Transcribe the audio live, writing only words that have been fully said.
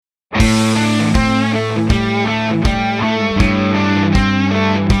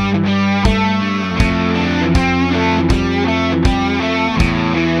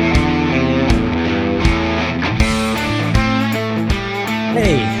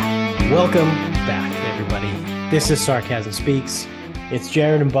Welcome back, everybody. This is Sarcasm Speaks. It's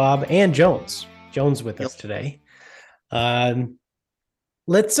Jared and Bob and Jones. Jones with us today.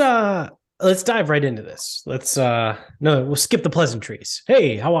 Let's dive right into this. We'll skip the pleasantries.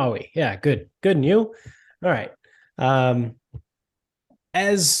 Hey, how are we? Yeah, good. Good, and you? All right.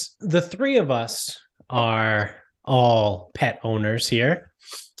 As the three of us are all pet owners here,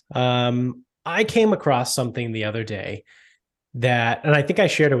 I came across something the other day that, and I think I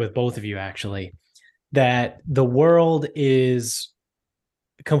shared it with both of you actually, that the world is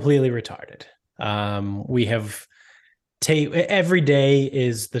completely retarded. We have every day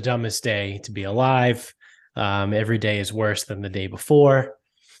is the dumbest day to be alive. Every day is worse than the day before.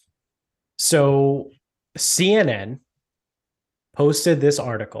 So CNN posted this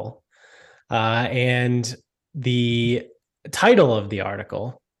article, and the title of the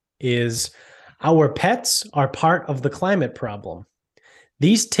article is "Our Pets Are Part of the Climate Problem.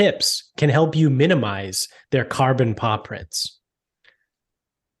 These tips can help you minimize their carbon paw prints."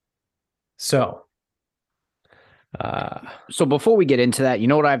 So before we get into that, you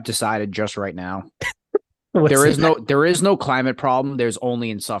know what I've decided just right now? There is no climate problem. There's only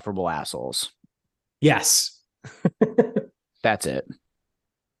insufferable assholes. Yes. That's it.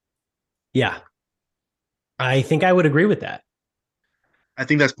 Yeah. I think I would agree with that. I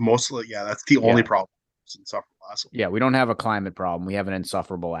think that's mostly, that's the only problem. It's insufferable asshole. Yeah, we don't have a climate problem. We have an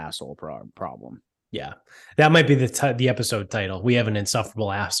insufferable asshole problem. Yeah. That might be the episode title. We have an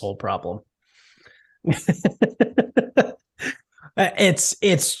insufferable asshole problem.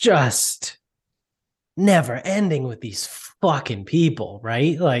 It's just never ending with these fucking people,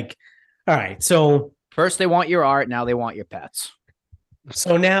 right? Like, all right, so first they want your art, now they want your pets.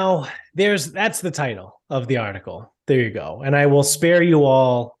 So now that's the title of the article. There you go. And I will spare you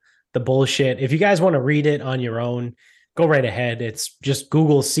all the bullshit. If you guys want to read it on your own, go right ahead. It's just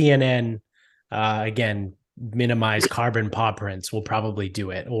Google CNN. Again, minimize carbon paw prints will probably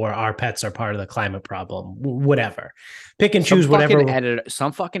do it, or our pets are part of the climate problem, whatever. Pick and choose whatever.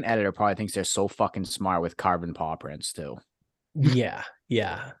 Some fucking editor probably thinks they're so fucking smart with carbon paw prints too. Yeah.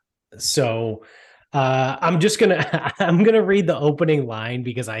 So I'm gonna read the opening line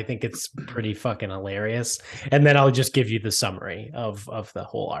because I think it's pretty fucking hilarious, and then I'll just give you the summary of the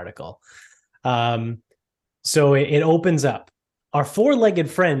whole article. So it opens up. Our four-legged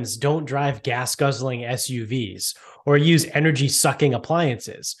friends don't drive gas-guzzling SUVs or use energy-sucking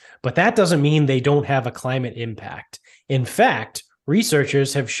appliances, but that doesn't mean they don't have a climate impact. In fact,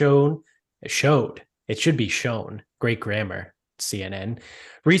 researchers have showed, it should be shown, great grammar, CNN.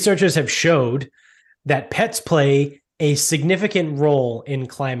 Researchers have showed that pets play a significant role in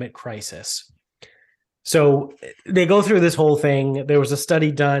climate crisis. So they go through this whole thing. There was a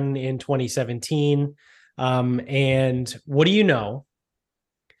study done in 2017. And what do you know?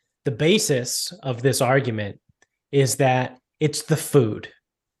 The basis of this argument is that it's the food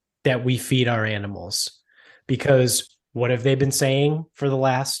that we feed our animals. Because what have they been saying for the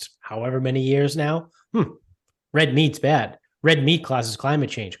last however many years now? Red meat's bad. Red meat causes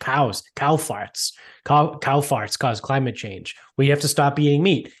climate change. Cow farts cause climate change. We have to stop eating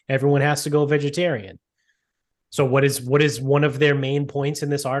meat. Everyone has to go vegetarian. So what is one of their main points in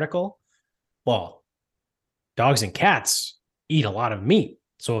this article? Well, dogs and cats eat a lot of meat.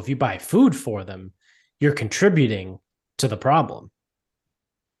 So if you buy food for them, you're contributing to the problem.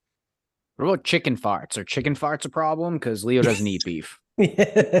 What about chicken farts? Are chicken farts a problem? Because Leo doesn't eat beef.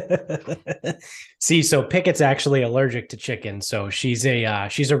 See, so Pickett's actually allergic to chicken, so she's a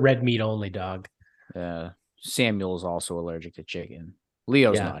red meat only dog. Samuel is also allergic to chicken.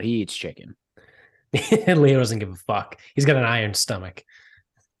 Leo's not. He eats chicken. Leo doesn't give a fuck. He's got an iron stomach.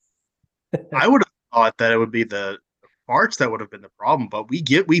 I would have thought that it would be the farts that would have been the problem, but we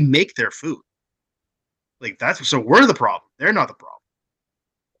make their food. Like so we're the problem. They're not the problem.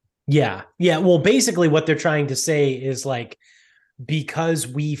 Yeah. Well, basically what they're trying to say is like, because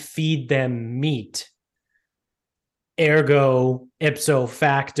we feed them meat, ergo, ipso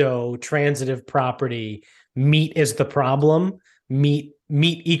facto, transitive property, meat is the problem. Meat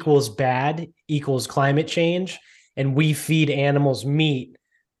equals bad, equals climate change, and we feed animals meat.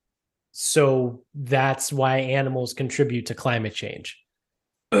 So that's why animals contribute to climate change.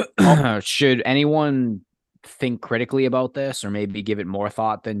 Should anyone think critically about this, or maybe give it more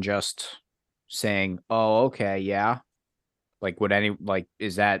thought than just saying, "Oh, okay, yeah"? Like,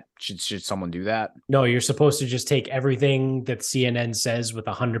 should someone do that? No, you're supposed to just take everything that CNN says with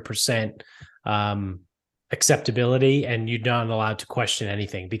 100% acceptability, and you're not allowed to question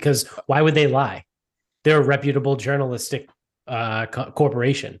anything, because why would they lie? They're a reputable journalistic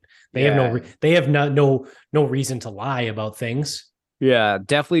corporation. They have no reason to lie about things. Yeah,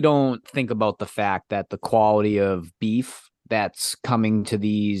 definitely don't think about the fact that the quality of beef that's coming to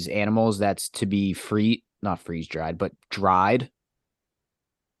these animals that's to be not freeze dried, but dried.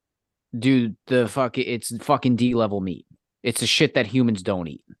 Dude, it's fucking D-level meat. It's a shit that humans don't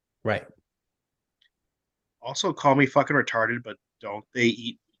eat. Right. Also, call me fucking retarded, but don't they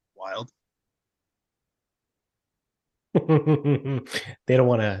eat wild? They don't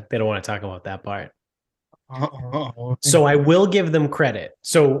want to talk about that part. Uh-uh. So I will give them credit.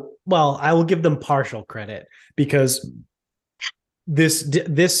 I will give them partial credit because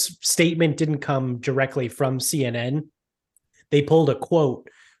this statement didn't come directly from CNN. They pulled a quote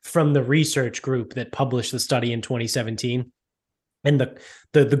from the research group that published the study in 2017. And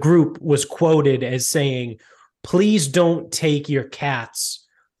the group was quoted as saying, please don't take your cats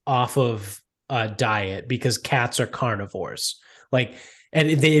off of a diet because cats are carnivores. Like,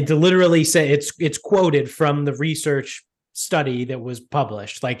 and they literally say it's quoted from the research study that was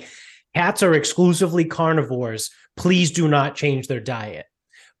published. Like, cats are exclusively carnivores. Please do not change their diet.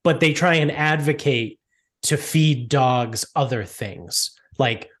 But they try and advocate to feed dogs other things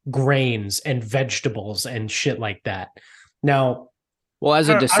like grains and vegetables and shit like that. Now, well, as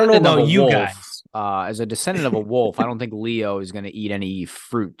a descendant of a wolf, I don't think Leo is going to eat any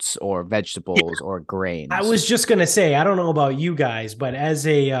fruits or vegetables or grains. I was just going to say, I don't know about you guys, but as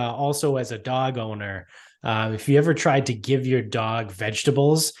a dog owner, if you ever tried to give your dog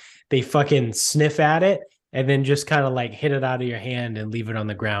vegetables, they fucking sniff at it and then just kind of like hit it out of your hand and leave it on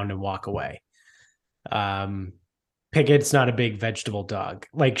the ground and walk away. Piggett's not a big vegetable dog.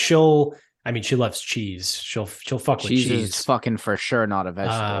 Like she loves cheese. She'll fuck with cheese. Cheese is fucking for sure not a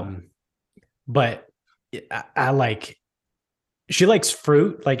vegetable. But she likes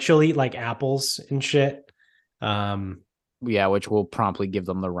fruit. Like she'll eat like apples and shit. Yeah, which will promptly give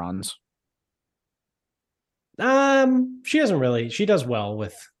them the runs. She doesn't really. She does well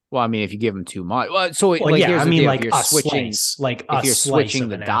with. Well, I mean, if you give them too much, here's like if you're switching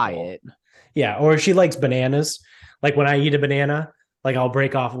the diet. Yeah, or she likes bananas. Like when I eat a banana, like I'll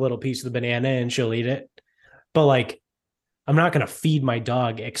break off a little piece of the banana and she'll eat it. But like, I'm not going to feed my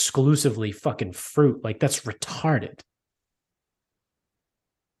dog exclusively fucking fruit. Like that's retarded.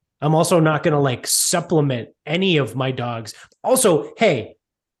 I'm also not going to like supplement any of my dogs. Also, hey,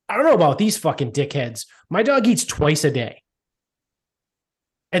 I don't know about these fucking dickheads. My dog eats twice a day.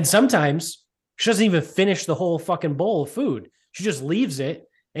 And sometimes she doesn't even finish the whole fucking bowl of food. She just leaves it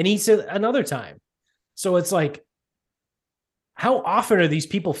and eats it another time. So it's like, how often are these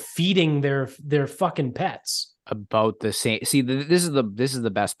people feeding their fucking pets? About the same. See, this is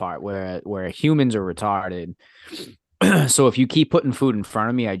the best part where humans are retarded. So if you keep putting food in front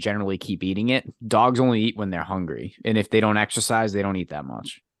of me, I generally keep eating it. Dogs only eat when they're hungry, and if they don't exercise, they don't eat that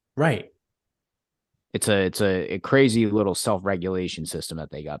much. Right. It's a crazy little self-regulation system that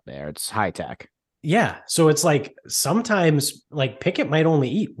they got there. It's high tech. Yeah. So it's like sometimes like Pickett might only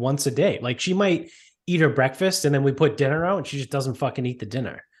eat once a day. Like she might eat her breakfast and then we put dinner out and she just doesn't fucking eat the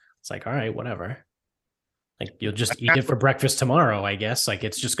dinner. It's like, all right, whatever. Like you'll just eat it for breakfast tomorrow, I guess. Like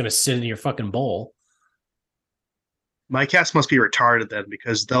it's just going to sit in your fucking bowl. My cats must be retarded then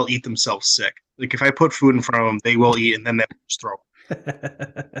because they'll eat themselves sick. Like if I put food in front of them, they will eat and then they just throw.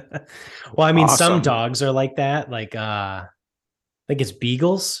 Well, I mean, some dogs are like that. Like I think it's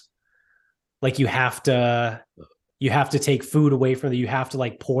beagles. Like you have to take food away from them. You have to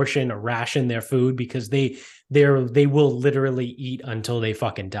like portion or ration their food because they will literally eat until they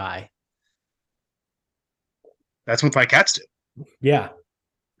fucking die. That's what my cats do. Yeah.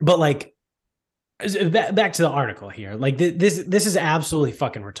 But like back to the article here. Like this is absolutely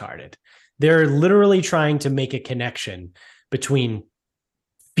fucking retarded. They're literally trying to make a connection between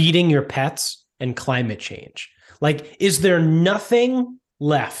feeding your pets and climate change. Like, is there nothing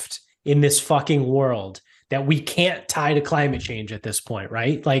left in this fucking world that we can't tie to climate change at this point,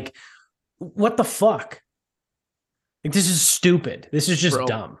 right? Like, what the fuck? Like, this is stupid. This is just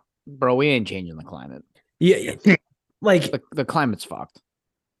dumb. Bro, we ain't changing the climate. Yeah. Like, the climate's fucked.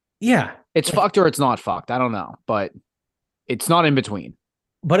 Yeah. It's fucked or it's not fucked. I don't know, but it's not in between.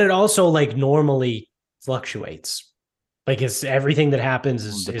 But it also, like, normally fluctuates. Like, it's everything that happens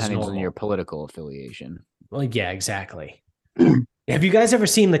is normal. On your political affiliation. Well, yeah, exactly. Have you guys ever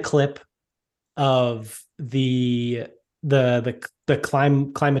seen the clip of the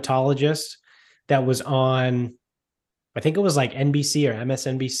climatologist that was on, I think it was like NBC or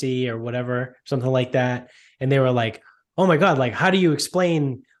MSNBC or whatever, something like that, and they were like, "Oh my God, like how do you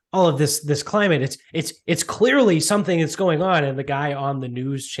explain all of this climate? It's clearly something that's going on." And the guy on the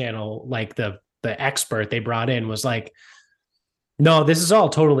news channel, like the expert they brought in, was like, "No, this is all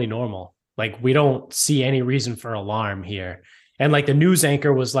totally normal. Like we don't see any reason for alarm here." And like the news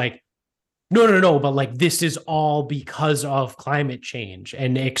anchor was like, no, but like this is all because of climate change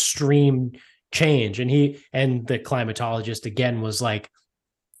and extreme change. And the climatologist again was like,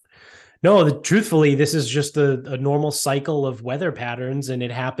 no, truthfully, this is just a normal cycle of weather patterns, and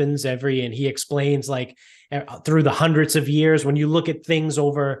it happens and he explains like through the hundreds of years, when you look at things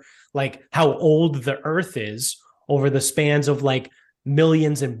over like how old the earth is over the spans of like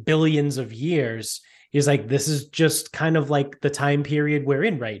millions and billions of years, he's like, this is just kind of like the time period we're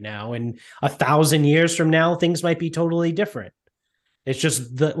in right now. And 1,000 years from now, things might be totally different. It's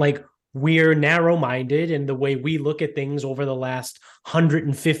just that like we're narrow-minded, and the way we look at things over the last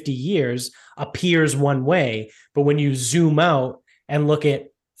 150 years appears one way. But when you zoom out and look at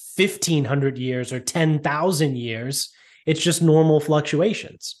 1,500 years or 10,000 years, it's just normal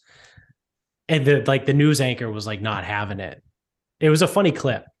fluctuations. And the news anchor was like not having it. It was a funny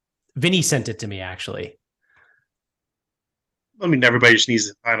clip. Vinny sent it to me, actually. I mean, everybody just needs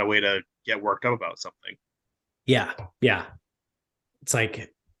to find a way to get worked up about something. Yeah. It's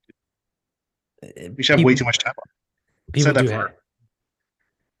like we should have way too much time. People do have.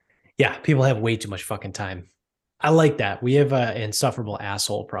 Yeah, people have way too much fucking time. I like that. We have an insufferable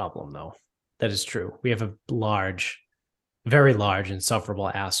asshole problem, though. That is true. We have a very large, insufferable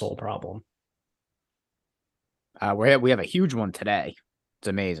asshole problem. We have a huge one today. It's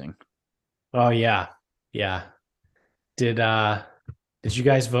amazing. Oh yeah. Did you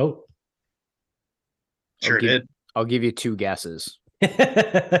guys vote? Sure did. I'll give you 2 guesses.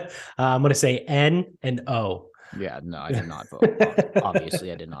 I'm gonna say N and O. Yeah, no, I did not vote.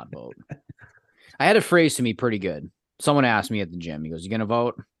 Obviously, I did not vote. I had it phrased to me pretty good. Someone asked me at the gym. He goes, "You gonna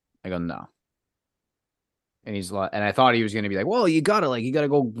vote?" I go, "No." And he's like, and I thought he was gonna be like, "Well, you gotta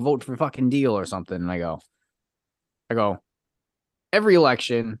go vote for fucking Deal or something." And I go, every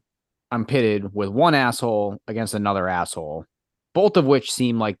election, I'm pitted with one asshole against another asshole, both of which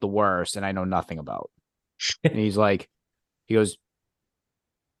seem like the worst, and I know nothing about. And he goes,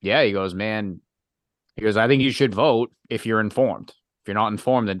 yeah, he goes, man, I think you should vote if you're informed. If you're not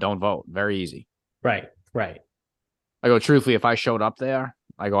informed, then don't vote. Very easy. Right. I go, truthfully, if I showed up there,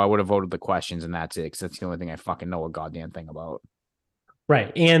 I would have voted the questions and that's it, because that's the only thing I fucking know a goddamn thing about.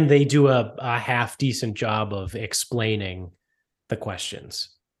 Right. And they do a half decent job of explaining the questions.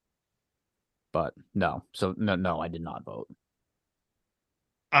 But no. So no, I did not vote.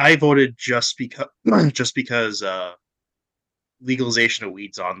 I voted just because legalization of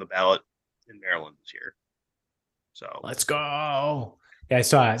weed's on the ballot in Maryland this year. So let's go. Yeah, I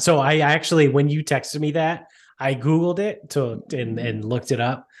saw it. So I actually, when you texted me that, I Googled it and looked it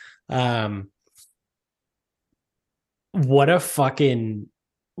up. What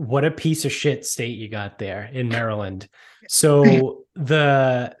a piece of shit state you got there in Maryland. So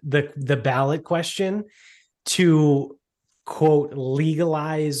the ballot question to quote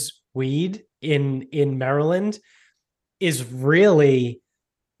legalize weed in Maryland is really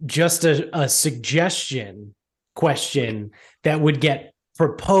just a suggestion question that would get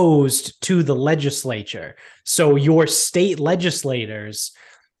proposed to the legislature. So your state legislators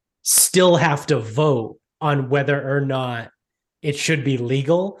still have to vote on whether or not it should be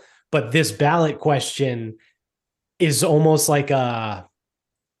legal. But this ballot question is almost like a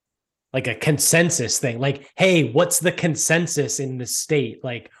consensus thing. Like, hey, what's the consensus in the state?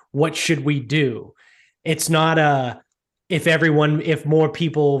 Like, what should we do? It's not if more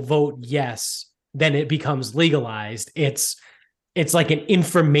people vote yes, then it becomes legalized. It's like an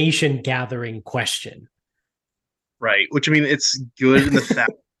information gathering question. Right. Which, I mean, it's good in the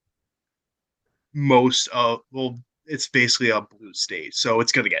fact it's basically a blue state, so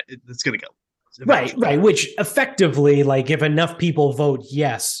it's gonna get right. Which effectively, like, if enough people vote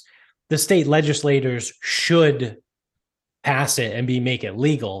yes, the state legislators should pass it and make it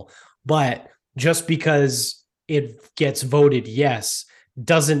legal. But just because it gets voted yes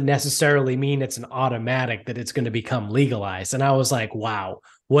doesn't necessarily mean it's an automatic that it's going to become legalized. And I was like, wow,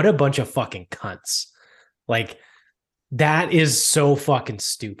 what a bunch of fucking cunts. Like, that is so fucking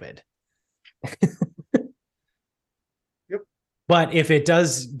stupid. Yep. But if it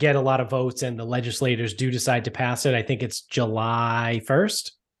does get a lot of votes and the legislators do decide to pass it, I think it's July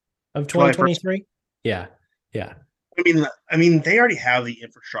 1st of 2023. Yeah. I mean, they already have the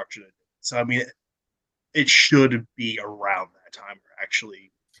infrastructure. So, I mean, it should be around that time where it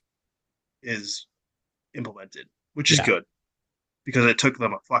actually is implemented, which is good, because it took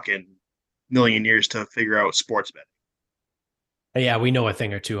them a fucking million years to figure out sports betting. Yeah, we know a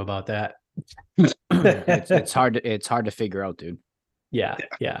thing or two about that. It's hard to figure out, dude. Yeah.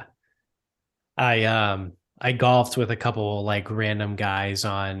 I golfed with a couple like random guys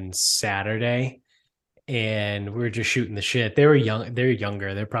on Saturday, and we were just shooting the shit. They were young. They're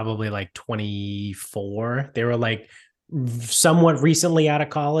younger. They're probably like 24. They were like somewhat recently out of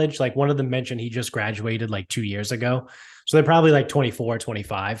college. Like one of them mentioned he just graduated like 2 years ago. So they're probably like 24,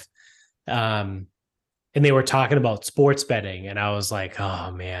 25. And they were talking about sports betting. And I was like,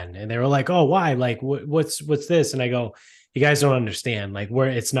 oh man. And they were like, oh, why? Like, what's this? And I go, you guys don't understand. Like, where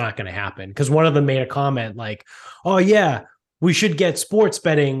it's not going to happen. Because one of them made a comment like, oh yeah, we should get sports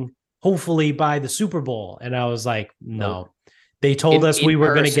betting hopefully by the Super Bowl. And I was like, no. They told us we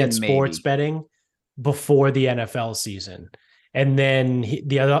were going to get sports betting before the NFL season. And then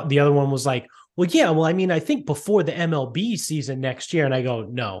the other one was like, well, yeah, well, I mean, I think before the MLB season next year. And I go,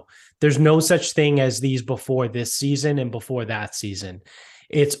 no, there's no such thing as these before this season and before that season.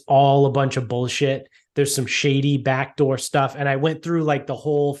 It's all a bunch of bullshit. There's some shady backdoor stuff. And I went through like the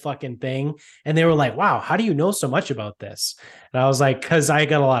whole fucking thing. And they were like, wow, how do you know so much about this? And I was like, because I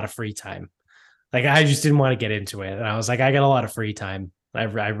got a lot of free time. Like, I just didn't want to get into it. And I was like, I got a lot of free time. I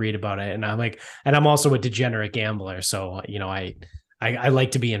read about it. And I'm like, and I'm also a degenerate gambler. So, you know, I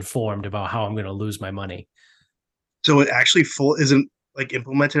like to be informed about how I'm going to lose my money. So it actually isn't like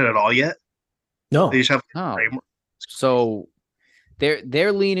implemented at all yet? No. They just have framework. So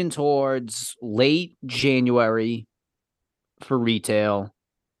they're leaning towards late January for retail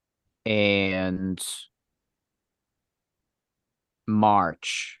and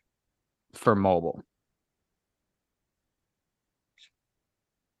March for mobile.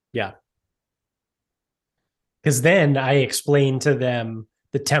 Yeah. Because then I explained to them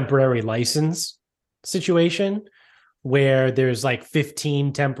the temporary license situation where there's like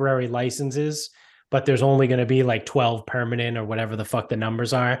 15 temporary licenses, but there's only going to be like 12 permanent or whatever the fuck the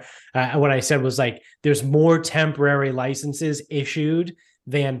numbers are. What I said was like, there's more temporary licenses issued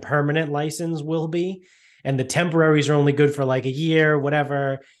than permanent license will be. And the temporaries are only good for like a year,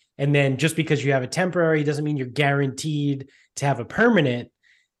 whatever. And then just because you have a temporary doesn't mean you're guaranteed to have a permanent.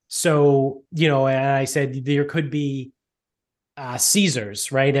 So, you know, and I said there could be Caesars,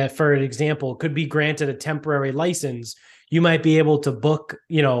 right? For an example, could be granted a temporary license. You might be able to book,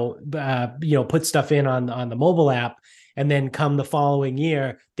 put stuff in on the mobile app, and then come the following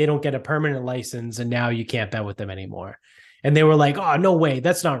year, they don't get a permanent license, and now you can't bet with them anymore. And they were like, "Oh, no way,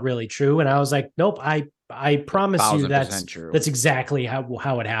 that's not really true." And I was like, "Nope, I promise you that's exactly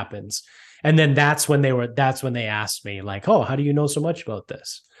how it happens." And then that's when they asked me like, "Oh, how do you know so much about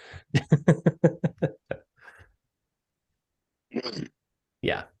this?"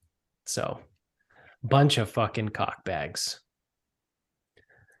 Yeah. So bunch of fucking cockbags.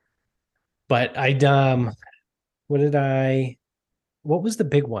 But what was the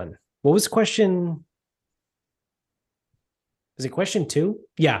big one? What was question? Was it question 2?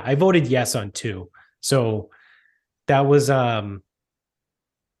 Yeah, I voted yes on 2. So that was the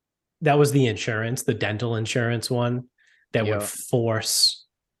insurance, the dental insurance one that would force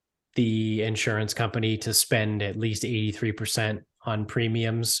the insurance company to spend at least 83% on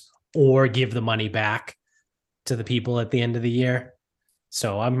premiums or give the money back to the people at the end of the year.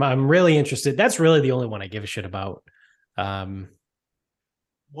 So I'm really interested. That's really the only one I give a shit about. What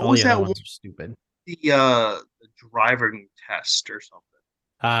was that one? Stupid. The driving test or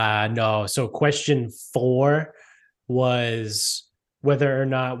something. No. So question 4 was whether or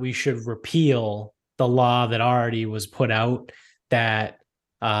not we should repeal the law that already was put out that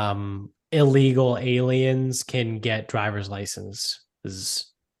illegal aliens can get driver's licenses.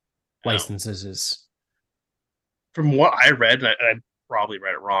 From what I read, and I probably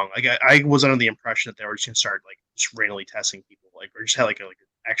read it wrong. Like I was under the impression that they were just gonna start like just randomly testing people, like or just had like an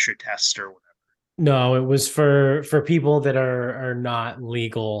extra test or whatever. No, it was for people that are not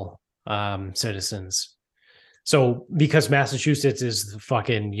legal citizens. So because Massachusetts is the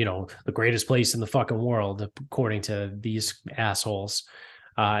fucking, the greatest place in the fucking world, according to these assholes,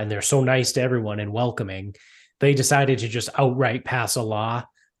 and they're so nice to everyone and welcoming, they decided to just outright pass a law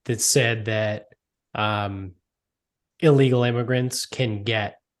that said that illegal immigrants can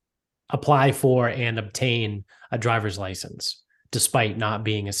apply for and obtain a driver's license despite not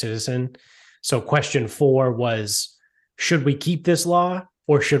being a citizen. So question 4 was, should we keep this law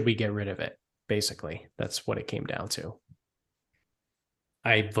or should we get rid of it? Basically, that's what it came down to.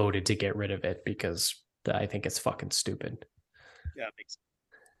 I voted to get rid of it because I think it's fucking stupid. Yeah, it makes sense.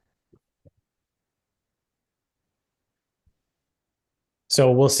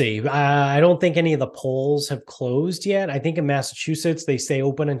 So we'll see. I don't think any of the polls have closed yet. I think in Massachusetts, they stay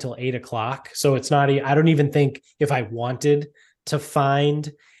open until 8:00. So it's not, I don't even think if I wanted to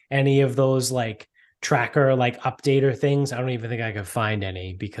find any of those like tracker, like updater things, I don't even think I could find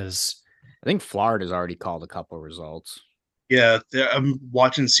any because I think Florida's already called a couple of results. Yeah, I'm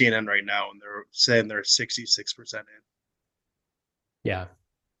watching CNN right now, and they're saying they're 66% in. Yeah.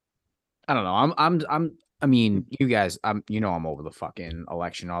 I don't know. I mean, you guys, I'm over the fucking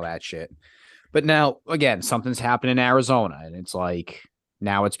election, all that shit. But now, again, something's happened in Arizona, and it's like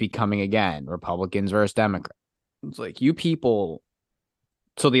now it's becoming again Republicans versus Democrats. It's like you people.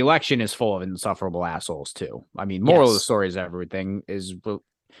 So the election is full of insufferable assholes too. I mean, moral of the Yes. story is everything is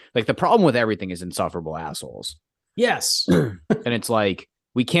like the problem with everything is insufferable assholes. Yes. And it's like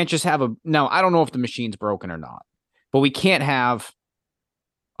we can't just have a now. I don't know if the machine's broken or not, but we can't have.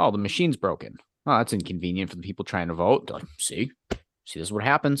 Oh, the machine's broken. Oh, that's inconvenient for the people trying to vote. They're like, see, this is what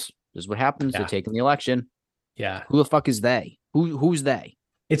happens. This is what happens. Yeah. They're taking the election. Yeah. Who the fuck is they? Who's they?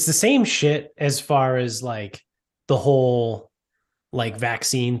 It's the same shit as far as like the whole like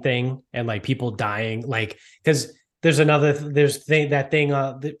vaccine thing and like people dying, like because there's thing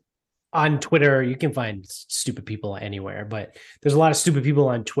on Twitter. You can find stupid people anywhere, but there's a lot of stupid people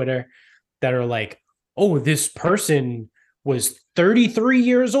on Twitter that are like, oh, this person was 33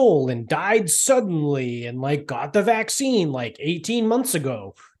 years old and died suddenly and like got the vaccine like 18 months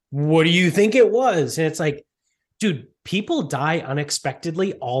ago. What do you think it was? And it's like, dude, people die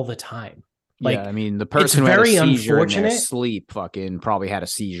unexpectedly all the time. Like, yeah, I mean, the person who had a seizure in their sleep fucking probably had a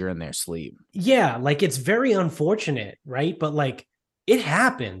seizure in their sleep. Yeah, like it's very unfortunate, right? But like it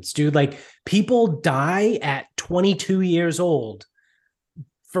happens, dude. Like people die at 22 years old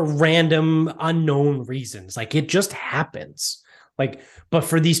for random unknown reasons. Like it just happens. Like, but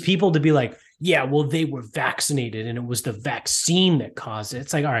for these people to be like, yeah, well, they were vaccinated and it was the vaccine that caused it.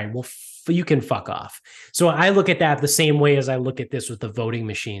 It's like, all right, well, you can fuck off. So I look at that the same way as I look at this with the voting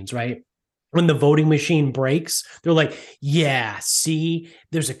machines, right? When the voting machine breaks, they're like, yeah, see,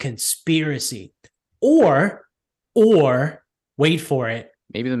 there's a conspiracy. Or wait for it.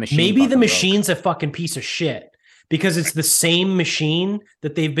 Maybe the machine's a fucking piece of shit because it's the same machine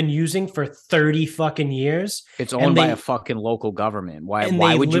that they've been using for 30 fucking years. It's owned by a fucking local government.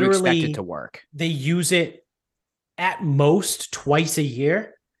 Why would you expect it to work? They use it at most twice a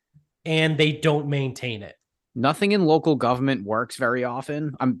year and they don't maintain it. Nothing in local government works very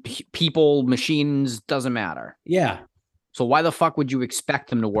often. People, machines, doesn't matter. Yeah. So why the fuck would you expect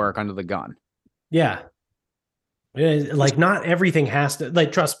them to work under the gun? Yeah. Like not everything has to,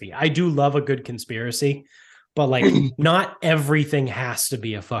 like, trust me, I do love a good conspiracy, but like not everything has to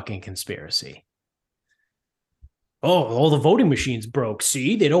be a fucking conspiracy. Oh, the voting machines broke.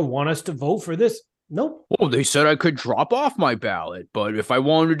 See, they don't want us to vote for this. Nope. Well, they said I could drop off my ballot, but if I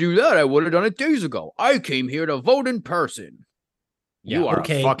wanted to do that, I would have done it days ago. I came here to vote in person. You are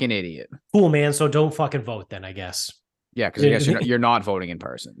a fucking idiot. Cool, man. So don't fucking vote then, I guess. Yeah, because I guess you're not voting in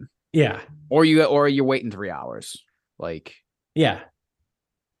person. Yeah. Or you're waiting 3 hours. Like, yeah.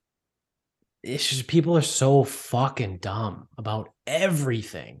 It's just people are so fucking dumb about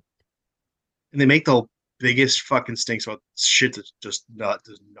everything. And they make the biggest fucking stinks about shit that just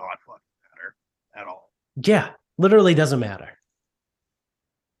does not fucking matter at all. Yeah, literally doesn't matter.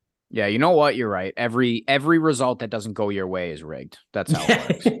 Yeah, you know what? You're right. Every result that doesn't go your way is rigged. That's how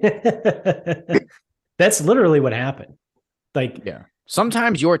it works. That's literally what happened. Like, yeah.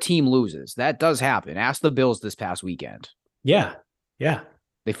 Sometimes your team loses. That does happen. Ask the Bills this past weekend. Yeah. Yeah.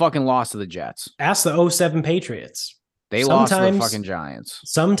 They fucking lost to the Jets. Ask the 07 Patriots. They lost to the fucking Giants.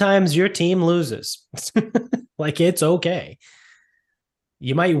 Sometimes your team loses. Like, it's okay.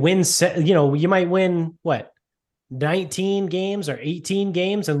 You might win, you might win what? 19 games or 18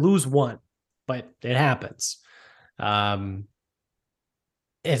 games and lose one, but it happens. I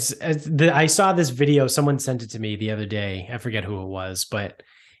saw this video. Someone sent it to me the other day. I forget who it was, but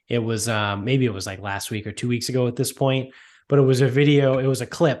it was maybe it was like last week or 2 weeks ago at this point. But it was a video. It was a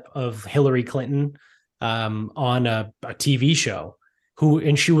clip of Hillary Clinton on a TV show,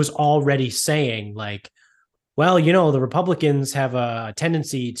 and she was already saying like, well, the Republicans have a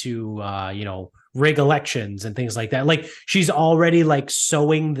tendency to rig elections and things like that. Like she's already like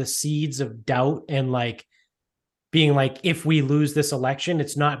sowing the seeds of doubt and like being like, if we lose this election,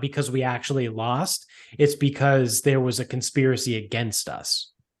 it's not because we actually lost. It's because there was a conspiracy against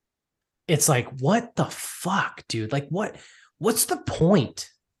us. It's like, what the fuck, dude? Like, what's the point?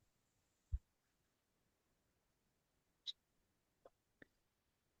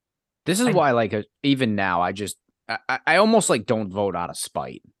 This is why, like, even now, I almost like don't vote out of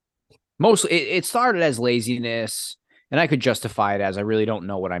spite. Mostly, it started as laziness, and I could justify it as I really don't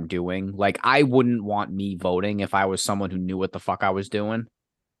know what I'm doing. Like, I wouldn't want me voting if I was someone who knew what the fuck I was doing,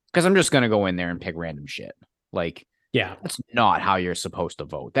 because I'm just gonna go in there and pick random shit. Like, yeah, that's not how you're supposed to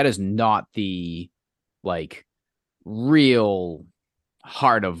vote. That is not the like real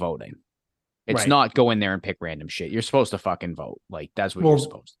heart of voting. It's Right. not go in there and pick random shit. You're supposed to fucking vote. Like that's what Well, you're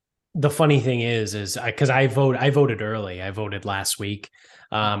supposed to. The funny thing is because I voted early. I voted last week.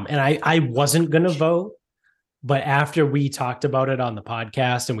 And I wasn't going to vote, but after we talked about it on the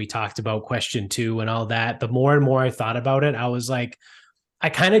podcast and we talked about question 2 and all that, the more and more I thought about it, I was like, I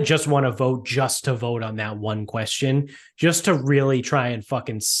kind of just want to vote just to vote on that one question, just to really try and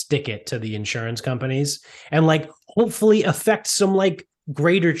fucking stick it to the insurance companies and like hopefully affect some like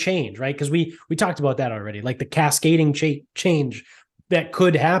greater change, right? Because we talked about that already, like the cascading change that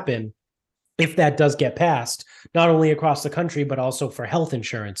could happen if that does get passed, not only across the country but also for health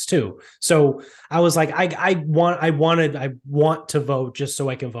insurance too. So I was like, I want to vote just so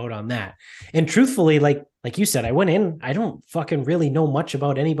I can vote on that. And truthfully, like you said, I went in, I don't fucking really know much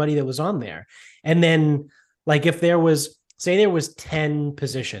about anybody that was on there. And then like if there was, say there was 10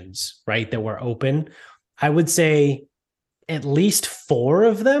 positions, right, that were open, I would say at least 4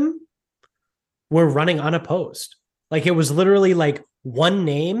 of them were running unopposed. Like it was literally like one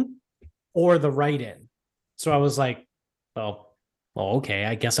name or the write-in. So I was like, well, okay,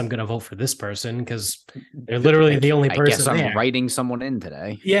 I guess I'm going to vote for this person because they're literally the only person I guess I'm there. writing someone in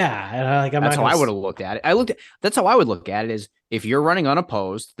today. Yeah, and that's how I would have looked at it. That's how I would look at it is if you're running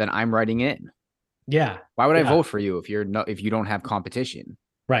unopposed, then I'm writing in. Yeah. Why would I vote for you if you don't have competition?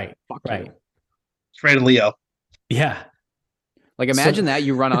 Right. Fuck right. you. Straight to Leo. Yeah. Like imagine that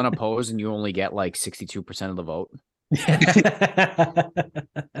you run unopposed and you only get like 62% of the vote.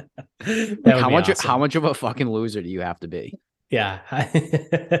 How much of a fucking loser do you have to be? Yeah.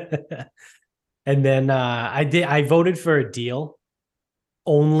 And then I voted for a deal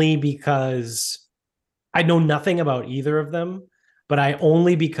only because I know nothing about either of them, but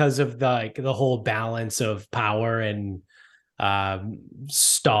only because of the whole balance of power and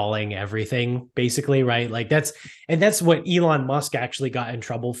stalling everything basically, right? Like that's what Elon Musk actually got in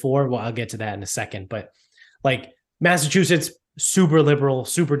trouble for. Well, I'll get to that in a second, but like Massachusetts, super liberal,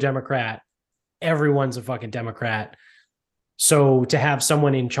 super Democrat. Everyone's a fucking Democrat. So to have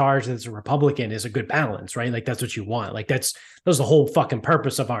someone in charge that's a Republican is a good balance, right? Like that's what you want. Like that's the whole fucking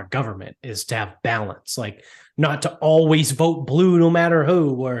purpose of our government is to have balance. Like not to always vote blue no matter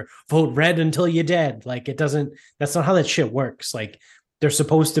who or vote red until you're dead. Like that's not how that shit works. Like there's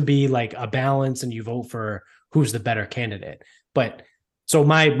supposed to be like a balance and you vote for who's the better candidate. But so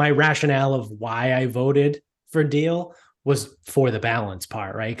my rationale of why I voted for Deal was for the balance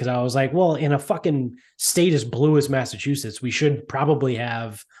part, right? Because I was like, well, in a fucking state as blue as Massachusetts, we should probably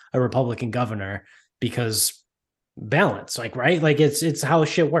have a Republican governor because balance, like, right? Like it's how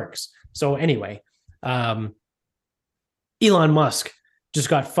shit works. So anyway, Elon Musk just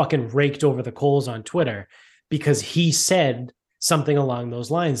got fucking raked over the coals on Twitter because he said something along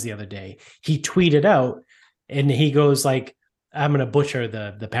those lines the other day. He tweeted out and he goes like, I'm going to butcher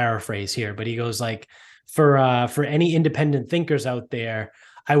the paraphrase here, but he goes like, for any independent thinkers out there,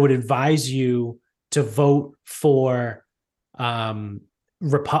 I would advise you to vote for a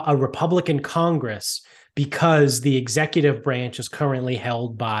Republican Congress because the executive branch is currently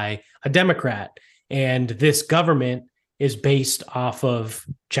held by a Democrat, and this government is based off of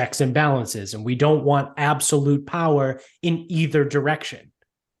checks and balances, and we don't want absolute power in either direction.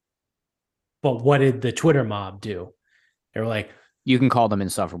 But what did the Twitter mob do? They were like, you can call them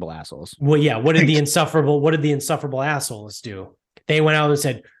insufferable assholes. Well, yeah. What did the insufferable assholes do? They went out and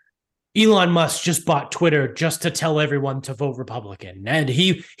said, Elon Musk just bought Twitter just to tell everyone to vote Republican. And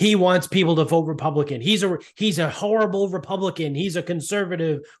he wants people to vote Republican. He's a horrible Republican. He's a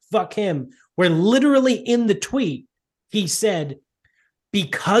conservative. Fuck him. Where literally in the tweet, he said,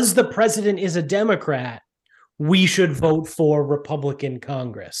 because the president is a Democrat, we should vote for Republican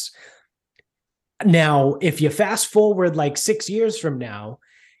Congress. Now, if you fast forward like 6 years from now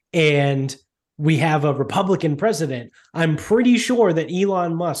and we have a Republican president, I'm pretty sure that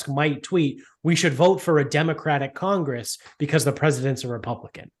Elon Musk might tweet, we should vote for a Democratic Congress because the president's a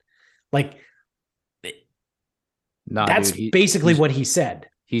Republican. Like, that's basically what he said.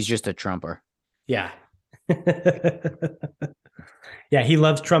 He's just a Trumper. Yeah. Yeah, he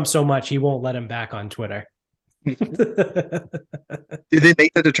loves Trump so much, he won't let him back on Twitter. Did they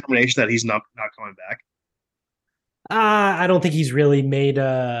make the determination that he's not coming back? I don't think he's really made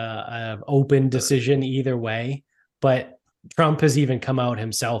a open decision either way, but Trump has even come out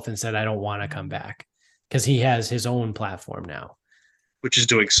himself and said, I don't want to come back because he has his own platform now. Which is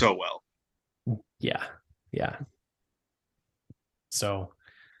doing so well. Yeah. Yeah. So,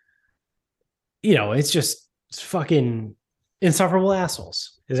 it's fucking insufferable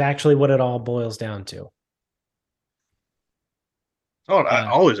assholes is actually what it all boils down to. Oh, it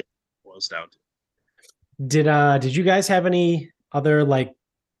always boils down to. Did you guys have any other like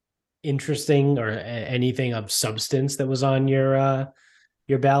interesting or anything of substance that was on your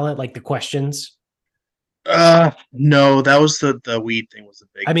ballot, like the questions? No, that was the weed thing was the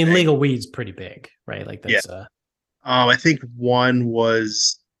big I mean, thing. legal weed's pretty big, right? Like that's I think one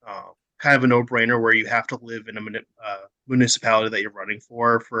was kind of a no-brainer where you have to live in a municipality that you're running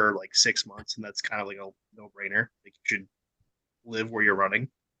for like 6 months, and that's kind of like a no-brainer. Like you should live where you're running.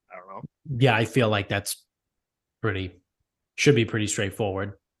 I don't know. yeah, I feel like that's should be pretty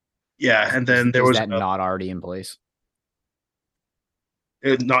straightforward. Yeah, and then there was that not already in place?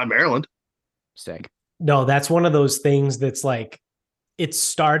 Not in Maryland. Sick. No, that's one of those things that's like, it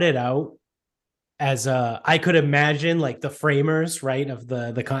started out as I could imagine like the framers, right, of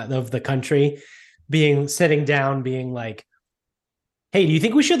the country sitting down being like, hey, do you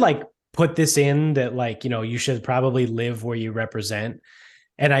think we should like put this in that, like, you should probably live where you represent?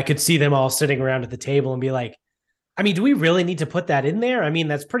 And I could see them all sitting around at the table and be like, I mean, do we really need to put that in there? I mean,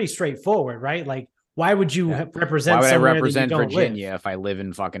 that's pretty straightforward, right? Like, why would you represent? Why would I somewhere represent that you don't Virginia live? if I live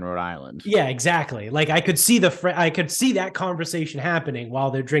in fucking Rhode Island? Yeah, exactly. Like I could see that conversation happening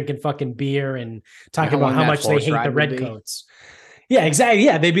while they're drinking fucking beer and talking about how much they hate the redcoats. Yeah, exactly.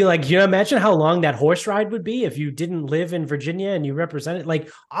 Yeah, they'd be like, imagine how long that horse ride would be if you didn't live in Virginia and you represent it.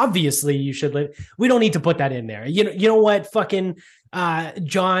 Like, obviously, you should live. We don't need to put that in there. You know what, fucking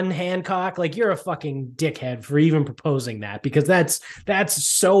John Hancock, like you're a fucking dickhead for even proposing that, because that's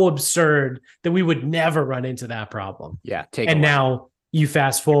so absurd that we would never run into that problem. Yeah, and now you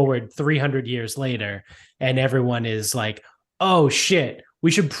fast forward 300 years later, and everyone is like, oh shit, we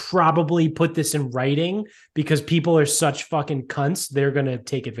should probably put this in writing because people are such fucking cunts. They're going to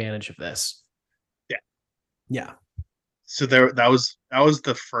take advantage of this. Yeah. Yeah. So that was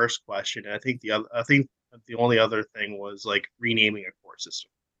the first question. And I think the only other thing was like renaming a court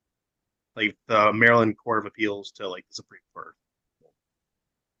system, like the Maryland Court of Appeals to like the Supreme Court.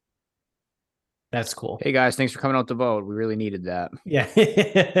 That's cool. Hey guys, thanks for coming out to vote. We really needed that. Yeah.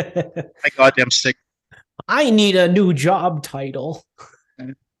 I goddamn sick. I need a new job title.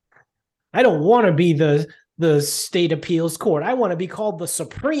 I don't want to be the state appeals court. I want to be called the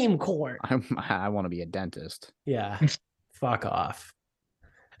Supreme Court. I want to be a dentist. Yeah. Fuck off.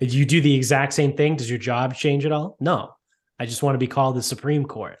 Did you do the exact same thing? Does your job change at all? No. I just want to be called the Supreme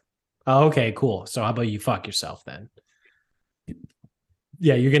Court. Oh, okay, cool. So how about you fuck yourself then?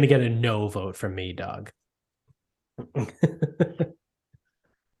 Yeah, you're going to get a no vote from me, dog.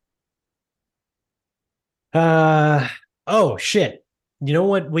 Oh shit. You know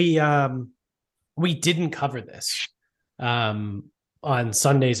what? We didn't cover this on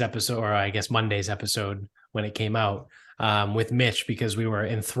Sunday's episode, or I guess Monday's episode when it came out, with Mitch, because we were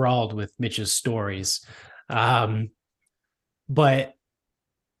enthralled with Mitch's stories. But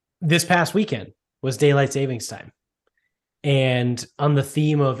this past weekend was daylight savings time. And on the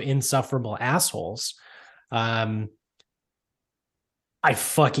theme of insufferable assholes, I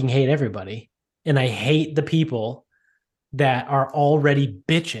fucking hate everybody. And I hate the people that are already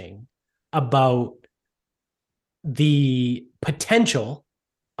bitching about the potential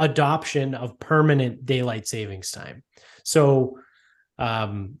adoption of permanent daylight savings time. So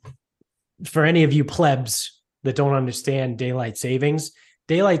for any of you plebs that don't understand daylight savings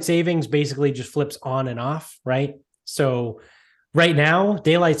basically just flips on and off, right? So right now,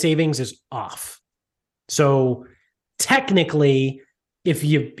 daylight savings is off. So technically, if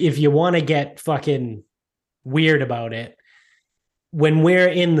you want to get fucking weird about it, when we're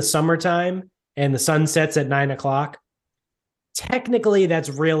in the summertime and the sun sets at 9:00, technically that's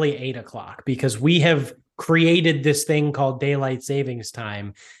really 8:00, because we have created this thing called daylight savings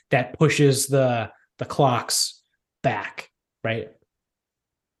time that pushes the clocks back, right?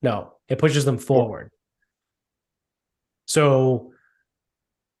 No, it pushes them forward. So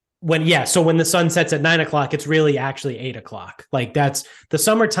when the sun sets at 9:00, it's really actually 8:00. Like that's the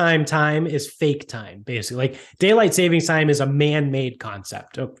summertime time is fake time, basically. Like daylight savings time is a man-made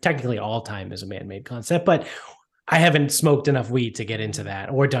concept. Technically, all time is a man-made concept, but I haven't smoked enough weed to get into that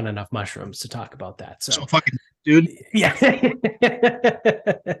or done enough mushrooms to talk about that. So fucking dude. Yeah.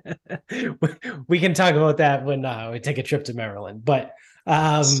 We can talk about that when we take a trip to Maryland. But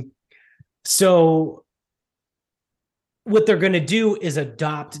so what they're going to do is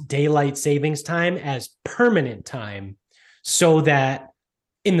adopt daylight savings time as permanent time, so that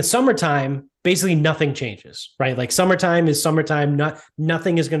in the summertime, basically nothing changes, right? Like summertime is summertime,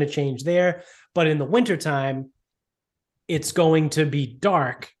 nothing is going to change there. But in the wintertime, it's going to be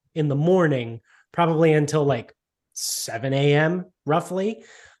dark in the morning, probably until like 7 a.m. roughly.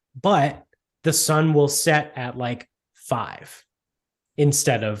 But the sun will set at like 5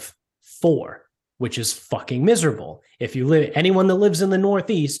 instead of 4, which is fucking miserable. If you anyone that lives in the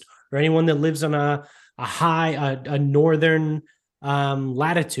Northeast or anyone that lives on a northern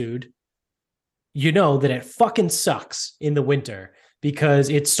latitude, you know that it fucking sucks in the winter because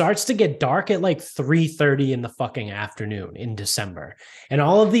it starts to get dark at like 3:30 in the fucking afternoon in December. And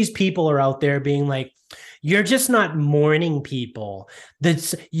all of these people are out there being like, you're just not morning people.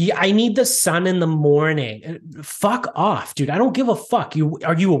 I need the sun in the morning. Fuck off, dude. I don't give a fuck.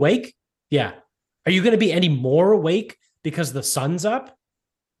 Are you awake? Yeah. Are you going to be any more awake because the sun's up?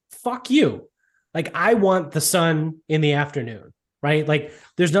 Fuck you. Like, I want the sun in the afternoon, right? Like,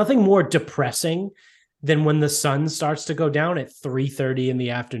 there's nothing more depressing than when the sun starts to go down at 3:30 in the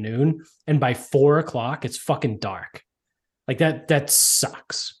afternoon, and by 4:00 it's fucking dark. Like, that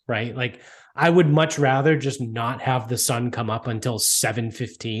sucks, right? Like, I would much rather just not have the sun come up until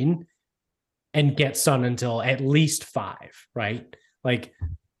 7:15 and get sun until at least 5, right? Like,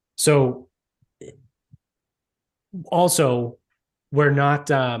 so also, we're not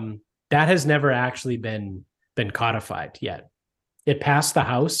that has never actually been codified yet. It passed the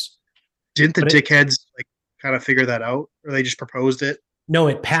House. Didn't the dickheads like kind of figure that out, or they just proposed it? No,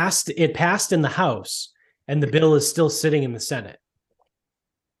 it passed in the House, and the bill is still sitting in the Senate.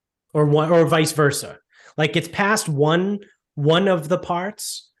 Or vice versa. Like, it's passed one of the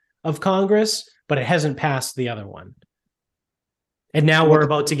parts of Congress, but it hasn't passed the other one. And now we're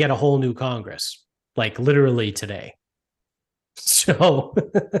about to get a whole new Congress, like literally today. So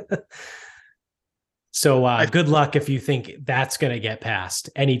good luck if you think that's going to get passed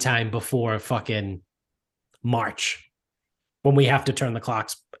anytime before fucking March, when we have to turn the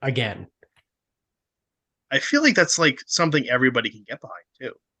clocks again. I feel like that's like something everybody can get behind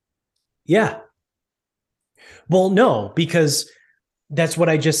too. Yeah. Well, no, because that's what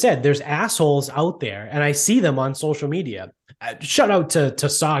I just said. There's assholes out there, and I see them on social media. Shout out to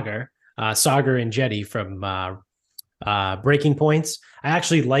Sagar and Jetty from Breaking Points. I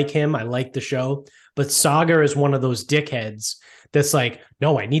actually like him. I like the show. But Sagar is one of those dickheads that's like,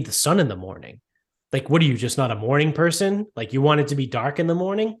 no, I need the sun in the morning. Like, what are you, just not a morning person? Like, you want it to be dark in the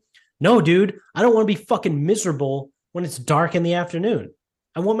morning? No, dude, I don't want to be fucking miserable when it's dark in the afternoon.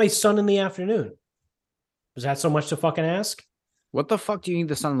 I want my sun in the afternoon. Was that so much to fucking ask? What the fuck do you need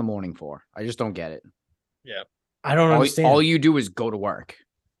the sun in the morning for? I just don't get it. Yeah. I don't understand. All you do is go to work.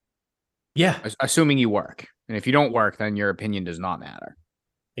 Yeah. Assuming you work. And if you don't work, then your opinion does not matter.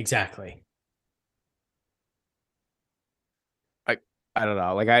 Exactly. I don't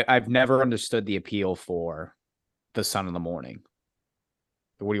know. Like, I've never understood the appeal for the sun in the morning.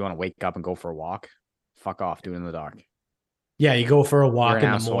 What do you want to wake up and go for a walk? Fuck off, do it in the dark. Yeah, you go for a walk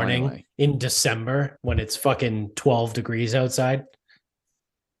in the morning anyway. In December when it's fucking 12 degrees outside.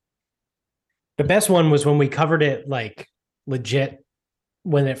 The best one was when we covered it like legit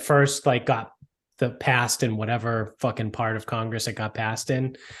when it first like got passed in whatever fucking part of Congress it got passed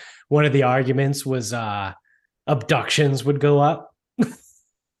in. One of the arguments was abductions would go up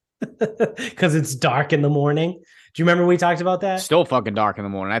because it's dark in the morning. Do you remember we talked about that? Still fucking dark in the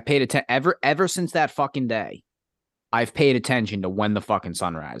morning. I paid attention ever since that fucking day. I've paid attention to when the fucking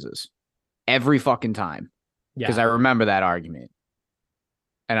sun rises. Every fucking time. Because I remember that argument.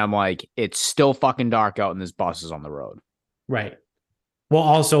 And I'm like, it's still fucking dark out and this bus is on the road. Right. Well,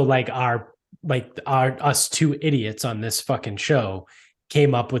 also like our us two idiots on this fucking show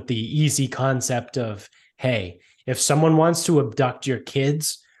came up with the easy concept of, hey, if someone wants to abduct your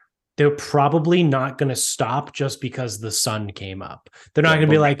kids, they're probably not going to stop just because the sun came up. They're not going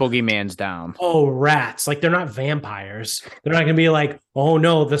to be like, boogeyman's down. Oh, rats. Like, they're not vampires. They're not going to be like, oh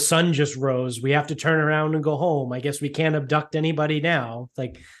no, the sun just rose. We have to turn around and go home. I guess we can't abduct anybody now.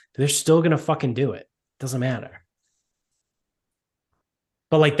 Like, they're still going to fucking do it. Doesn't matter.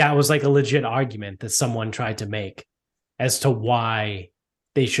 But like, that was like a legit argument that someone tried to make as to why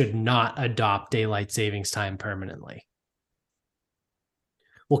they should not adopt daylight savings time permanently.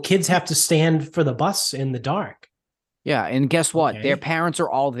 Well, kids have to stand for the bus in the dark. Yeah, and guess what? Okay. Their parents are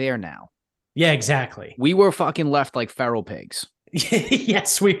all there now. Yeah, exactly. We were fucking left like feral pigs.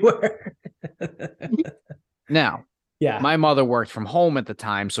 Yes, we were. Now, yeah, my mother worked from home at the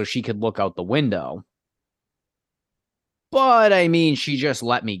time, so she could look out the window. But, I mean, she just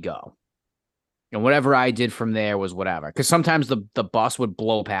let me go. And whatever I did from there was whatever. Because sometimes the bus would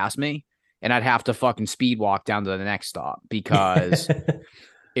blow past me, and I'd have to fucking speed walk down to the next stop because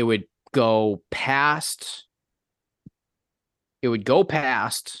it would go past, it would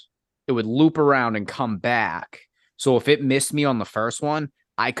loop around and come back. So if it missed me on the first one,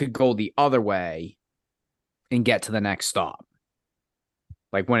 I could go the other way and get to the next stop.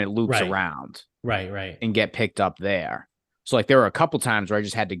 Like when it loops around. Right. And get picked up there. So like there were a couple times where I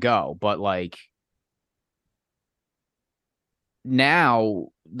just had to go, but like now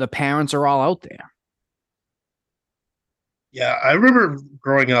the parents are all out there. Yeah, I remember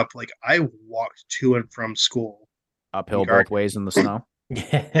growing up, like I walked to and from school Uphill garden. both ways in the snow.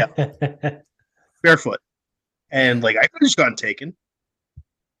 Barefoot, and like I could have just gotten taken,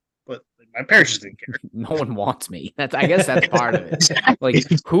 but like, my parents just didn't care. No one wants me. I guess that's part of it. Like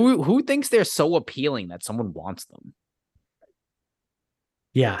who thinks they're so appealing that someone wants them?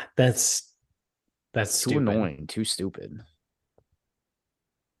 Yeah, that's Too stupid. annoying, too stupid.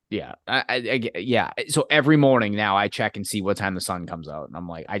 Yeah, yeah. So every morning now I check and see what time the sun comes out, and I'm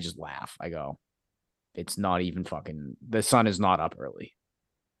like, I just laugh. I go, it's not even fucking. The sun is not up early,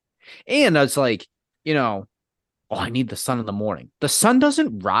 and it's like, oh, I need the sun in the morning. The sun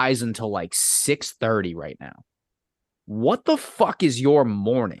doesn't rise until like 6:30 right now. What the fuck is your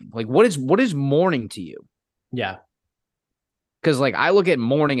morning? Like, what is morning to you? Yeah. Because like I look at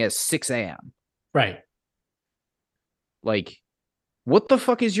morning as 6 a.m. Right. Like, what the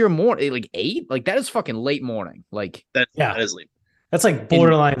fuck is your morning? Like 8? Like that is fucking late morning. Like that is late. That's like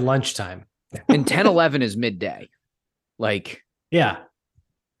borderline lunchtime. And 10-11 is midday. Like, yeah.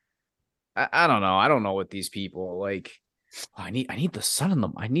 I don't know. I don't know what these people like. Oh, I need the sun in the.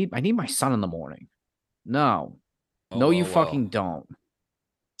 I need my son in the morning. No, you fucking don't.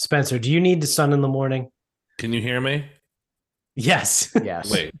 Spencer, do you need the sun in the morning? Can you hear me? Yes. Yes.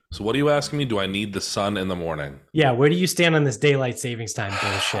 Wait. So what are you asking me? Do I need the sun in the morning? Yeah. Where do you stand on this daylight savings time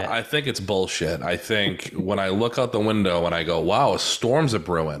bullshit? I think it's bullshit. I think when I look out the window and I go, wow, a storm's a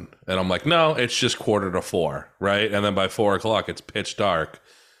brewing. And I'm like, no, it's just 3:45, right? And then by 4:00, it's pitch dark.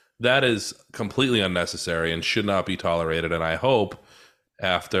 That is completely unnecessary and should not be tolerated. And I hope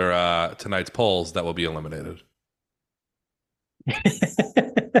after tonight's polls, that will be eliminated.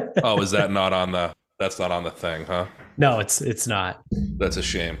 Oh, is that not on the... That's not on the thing, huh? No, it's not. That's a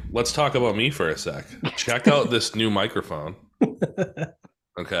shame. Let's talk about me for a sec. Check out this new microphone.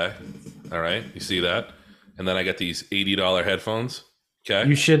 Okay. All right. You see that? And then I get these $80 headphones. Okay.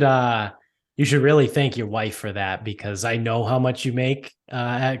 You should really thank your wife for that, because I know how much you make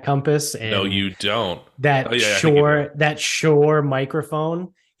at Compass. And no, you don't. That Shure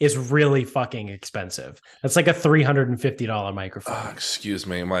microphone is really fucking expensive. That's like a $350 microphone. Excuse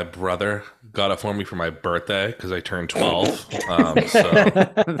me. My brother got it for me for my birthday because I turned 12.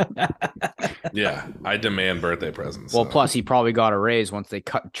 Yeah, I demand birthday presents. Well, plus he probably got a raise once they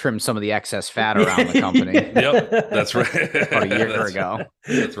trim some of the excess fat around the company. Yep, that's right. About a year ago.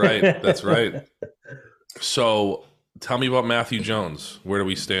 That's right. That's right. So tell me about Matthew Jones. Where do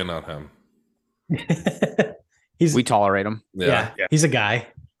we stand on him? We tolerate him. Yeah, he's a guy.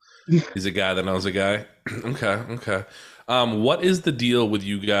 He's a guy that knows a guy. Okay. What is the deal with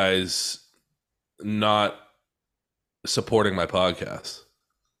you guys not supporting my podcast?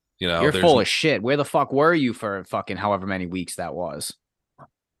 You're full of shit. Where the fuck were you for fucking however many weeks that was?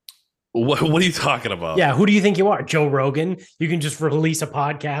 What are you talking about? Yeah, who do you think you are? Joe Rogan? You can just release a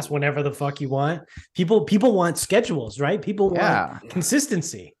podcast whenever the fuck you want. People want schedules, right? People want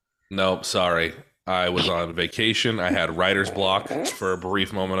consistency. Nope, sorry. I was on vacation. I had writer's block for a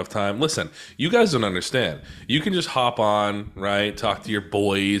brief moment of time. Listen, you guys don't understand. You can just hop on, right? Talk to your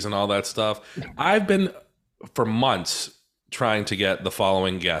boys and all that stuff. I've been, for months, trying to get the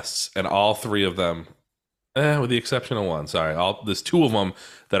following guests, and all three of them, with the exception of one, sorry. There's two of them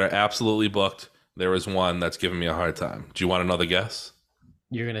that are absolutely booked. There is one that's giving me a hard time. Do you want another guess?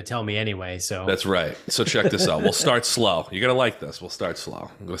 You're going to tell me anyway, so. That's right. So check this out. We'll start slow. You're going to like this. We'll start slow.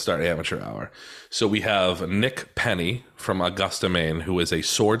 I'm going to start amateur hour. So we have Nick Penny from Augusta, Maine, who is a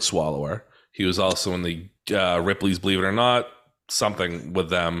sword swallower. He was also in the Ripley's Believe It or Not, something with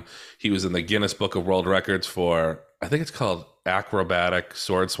them. He was in the Guinness Book of World Records for, I think it's called acrobatic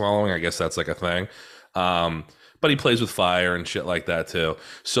sword swallowing. I guess that's like a thing. But he plays with fire and shit like that too.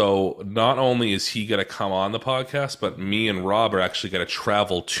 So not only is he going to come on the podcast, but me and Rob are actually going to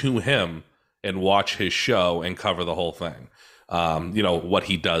travel to him and watch his show and cover the whole thing. What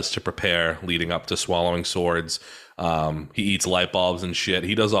he does to prepare leading up to swallowing swords. He eats light bulbs and shit.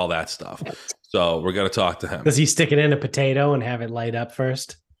 He does all that stuff. So we're going to talk to him. Does he stick it in a potato and have it light up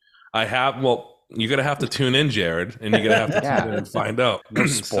first? You're going to have to tune in, Jared, and you're going to have to tune in and find out. No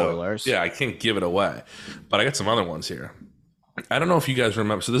spoilers. So, I can't give it away. But I got some other ones here. I don't know if you guys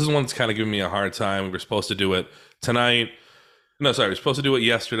remember. So this is one that's kind of giving me a hard time. We were supposed to do it tonight. No, sorry. We were supposed to do it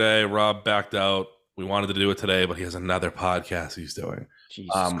yesterday. Rob backed out. We wanted to do it today, but he has another podcast he's doing.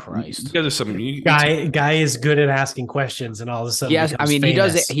 Jesus Christ. You guys are some... Guy is good at asking questions, and all of a sudden yes, I mean,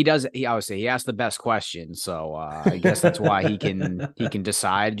 famous. he obviously he asked the best question, so I guess that's why he can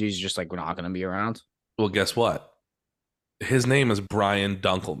decide. He's just like, we're not going to be around. Well, guess what? His name is Brian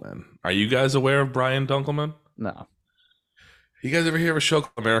Dunkelman. Are you guys aware of Brian Dunkelman? No. You guys ever hear of a show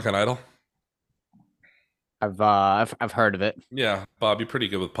called American Idol? I've heard of it. Yeah, Bob, you're pretty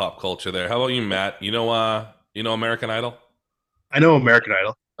good with pop culture there. How about you, Matt? You know American Idol? I know American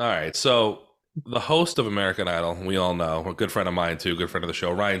Idol. All right, so the host of American Idol, we all know, a good friend of mine too, good friend of the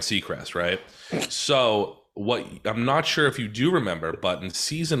show, Ryan Seacrest, right? So what I'm not sure if you do remember, but in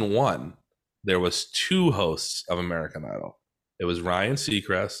season 1, there was 2 hosts of American Idol. It was Ryan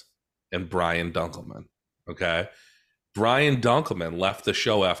Seacrest and Brian Dunkelman. Okay. Brian Dunkelman left the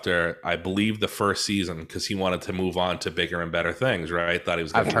show after, I believe, the first season because he wanted to move on to bigger and better things, right? Thought he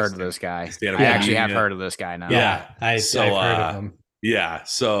was. I've heard of this guy. stand-up I actually comedian. have heard of this guy now. Yeah, I've heard of him. Yeah,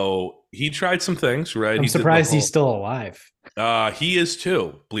 so he tried some things, right? I'm surprised he's still alive. He is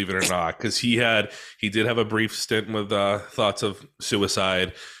too, believe it or not, because he did have a brief stint with thoughts of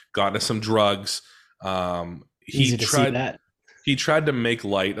suicide, got into some drugs. Easy to see that. He tried to make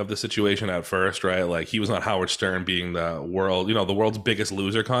light of the situation at first, right? Like he was on Howard Stern being the world's biggest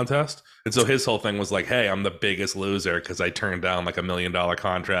loser contest. And so his whole thing was like, hey, I'm the biggest loser because I turned down like $1 million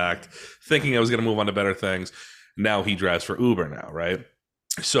contract thinking I was going to move on to better things. Now he drives for Uber now, right?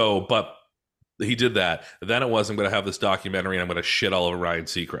 So, but he did that. Then it was, I'm going to have this documentary and I'm going to shit all over Ryan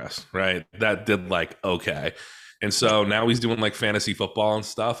Seacrest, right? That did like, okay. And so now he's doing like fantasy football and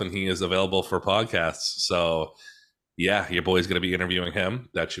stuff and he is available for podcasts. So yeah, your boy's going to be interviewing him.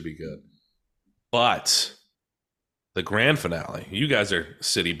 That should be good. But the grand finale, you guys are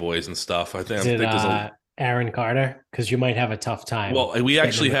city boys and stuff. I think there's Aaron Carter, because you might have a tough time. Well, we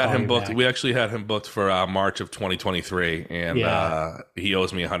actually had him booked. We actually had him booked for March of 2023, and he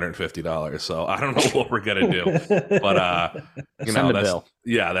owes me $150. So I don't know what we're gonna do, but you know, bill.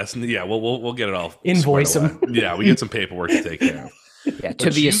 We'll get it all. Invoice him. Yeah, we get some paperwork to take care of. Yeah, to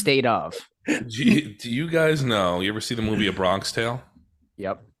the estate of. Do you guys know? You ever see the movie A Bronx Tale?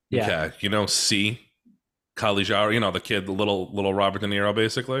 Yep. Yeah. Okay. You know Kali Jara, you know the kid, the little Robert De Niro,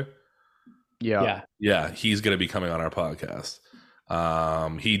 basically. Yeah. Yeah. He's going to be coming on our podcast.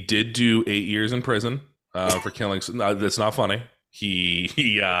 He did do 8 years in prison for killing. That's not funny. He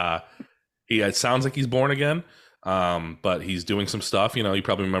it sounds like he's born again, but he's doing some stuff. You know, you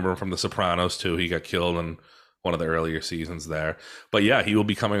probably remember him from The Sopranos too. He got killed in one of the earlier seasons there. But yeah, he will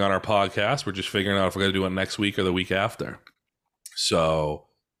be coming on our podcast. We're just figuring out if we're going to do it next week or the week after. So,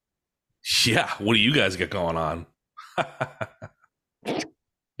 yeah, what do you guys get going on?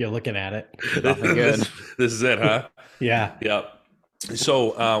 You're looking at it. Nothing good. This is it, huh? Yeah. Yep.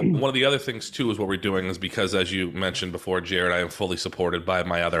 So one of the other things too is what we're doing is because, as you mentioned before, Jared, I am fully supported by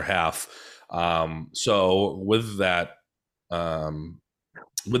my other half. So with that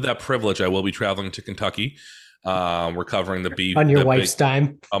privilege, I will be traveling to Kentucky. We're covering the beef on your wife's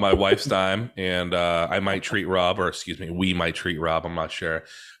dime. On my wife's dime, and I might treat Rob, or excuse me, we might treat Rob. I'm not sure,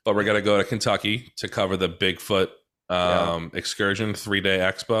 but we're gonna go to Kentucky to cover the Bigfoot excursion, 3-day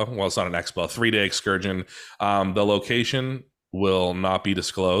expo. Well, it's not an expo, 3-day excursion. The location will not be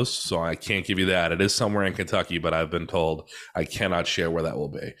disclosed, so I can't give you that. It is somewhere in Kentucky, but I've been told I cannot share where that will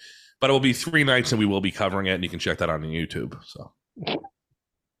be. But it will be 3 nights, and we will be covering it, and you can check that on YouTube. So.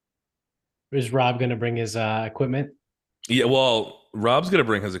 Is Rob going to bring his equipment? Yeah, well, Rob's going to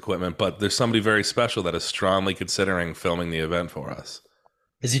bring his equipment, but there's somebody very special that is strongly considering filming the event for us.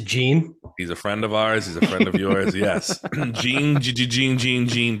 Is it Gene? He's a friend of ours. He's a friend of yours. Yes. Gene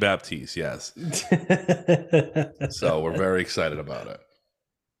Baptiste. Yes. So we're very excited about it.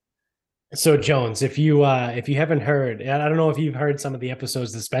 So Jones, if you haven't heard, I don't know if you've heard some of the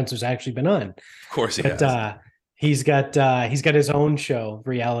episodes that Spencer's actually been on. Of course he has. He's got his own show,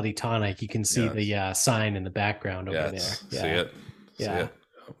 Reality Tonic. You can see the sign in the background over there. See it. Yeah.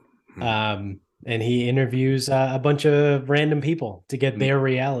 See it. And he interviews a bunch of random people to get their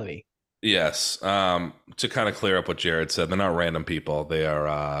reality. Yes. To kind of clear up what Jared said, they're not random people. They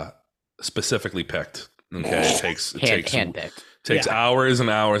are specifically picked. Okay. It takes handpicked. Takes hours and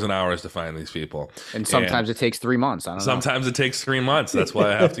hours and hours to find these people. And sometimes it takes 3 months. I don't know. Sometimes it takes 3 months. That's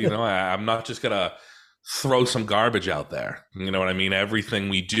why I have to, I'm not just going to throw some garbage out there. You know what I mean? Everything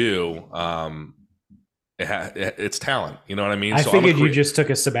we do, it's talent. You know what I mean? I figured you just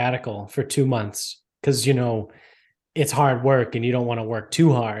took a sabbatical for 2 months because, it's hard work and you don't want to work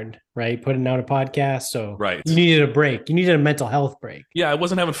too hard, right? Putting out a podcast. So you needed a break. You needed a mental health break. Yeah, I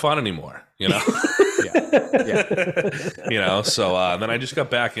wasn't having fun anymore, Yeah. So then I just got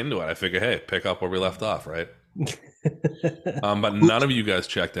back into it. I figured, hey, pick up where we left off, right? But none of you guys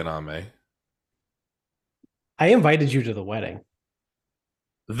checked in on me. I invited you to the wedding.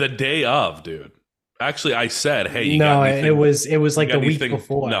 The day of, dude. Actually, I said, "Hey, you No, got anything?" it was like got the week anything-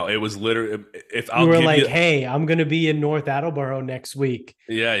 before. No, it was literally. If you I'll were give like, you, "Hey, I'm gonna be in North Attleboro next week."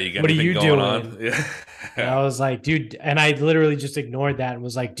 yeah, you got what are anything you going on? doing? Yeah, And I was like, "Dude," and I literally just ignored that and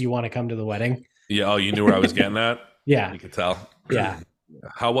was like, "Do you want to come to the wedding?" yeah. Oh, you knew where I was getting at. Yeah, You could tell. yeah,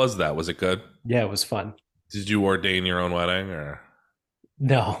 How was that? Was it good? yeah. It was fun. Did you ordain your own wedding or?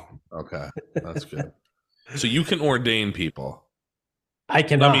 No, Okay, that's good. So you can ordain people. I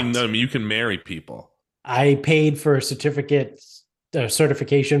cannot. I mean, you can marry people. I paid for a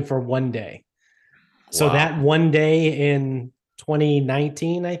certification for one day. So Wow. that one day in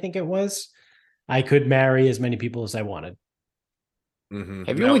 2019, I think it was, I could marry as many people as I wanted. Mhm.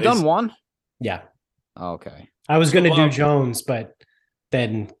 Have you Now, only done one? Yeah. Okay. I was going to do Bob- Jones, but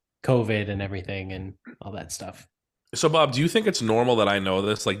then COVID and everything and all that stuff. So, Bob, do you think it's normal that I know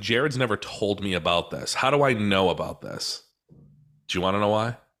this? Like, Jared's never told me about this. How do I know about this? Do you want to know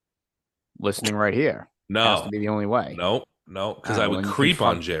why? Listening right here. Has No, to be the only way. no, because Oh, I would and you can creep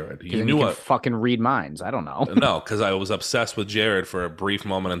on fuck- Jared. You You knew can what? fucking read minds. I don't know. No, because I was obsessed with Jared for a brief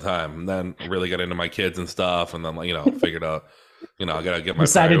moment in time, and then really got into my kids and stuff, and then figured out, I gotta get my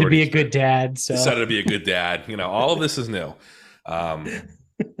Decided to be a priorities good dad. So decided to be a good dad. All of this is new.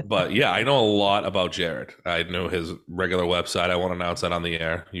 But yeah, I know a lot about Jared. I know his regular website. I won't announce that on the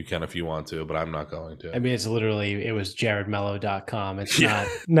air. You can if you want to, but I'm not going to. I mean, it was jaredmello.com. It's Yeah.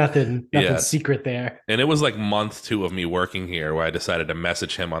 nothing Yeah. secret there. And it was like month 2 of me working here where I decided to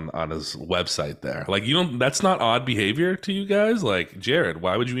message him on his website there. Like, that's not odd behavior to you guys? Like, Jared,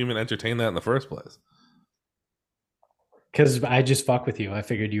 why would you even entertain that in the first place? Because I just fuck with you. I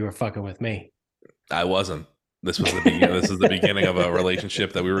figured you were fucking with me. I wasn't. This was the beginning. This is the beginning of a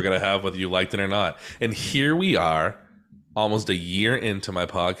relationship that we were going to have, whether you liked it or not. And here we are, almost a year into my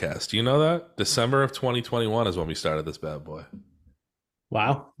podcast. Do you know that? December of 2021 is when we started this bad boy.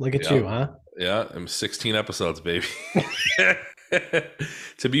 Wow. Look at Yeah. you, huh? Yeah, I'm 16 episodes, baby.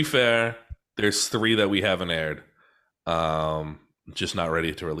 To be fair, there's 3 that we haven't aired. Just not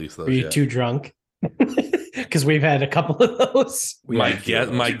ready to release those Were you yet. too drunk? Because we've had a couple of those. My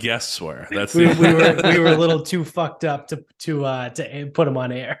guests were. That's We the, were a little too fucked up to put them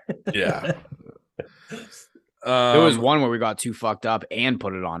on air. yeah. There was one where we got too fucked up and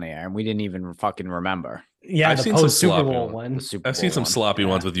put it on air, and we didn't even fucking remember. Yeah, I've the seen some post Super sloppy Bowl ones. one. The Super I've seen Bowl some one. sloppy Yeah.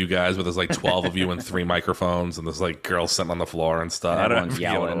 ones with you guys where there's like 12 of you and 3 microphones and there's like girls sitting on the floor and stuff. And I don't everyone's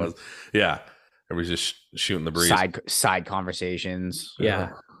forget what it yelling. was. Yeah. Everybody's just shooting the breeze. Side conversations.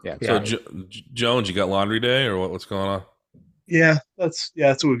 Yeah. Yeah. So, sorry. Jones, you got laundry day or what's going on? Yeah, that's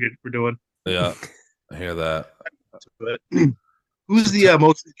what we're doing. Yeah. I hear that. But who's the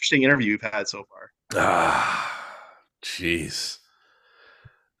most interesting interview you've had so far? Ah, jeez.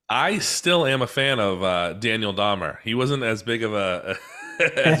 I still am a fan of Daniel Dahmer. He wasn't as big of a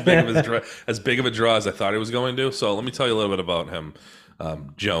as big of a draw as I thought he was going to. So let me tell you a little bit about him.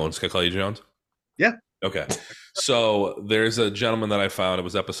 Jones, can I call you Jones? Yeah. Okay. So there's a gentleman that I found. It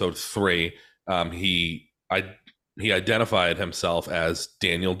was episode 3. He identified himself as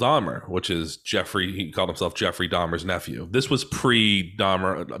Daniel Dahmer, which is Jeffrey. He called himself Jeffrey Dahmer's nephew. This was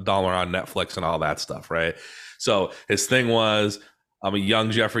pre-Dahmer on Netflix and all that stuff, right? So his thing was, I'm a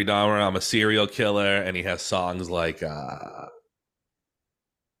young Jeffrey Dahmer. I'm a serial killer, and he has songs like,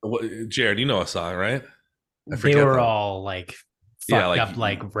 Jared, you know a song, right? I They forget were them. all like Yeah, fucked like- up,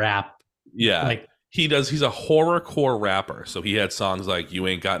 like rap. Yeah, Like he's a horrorcore rapper. So he had songs like "You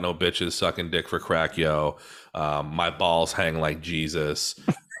Ain't Got No Bitches Sucking Dick for Crack Yo," "My Balls Hang Like Jesus,"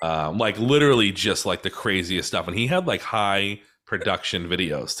 like literally just like the craziest stuff. And he had like high production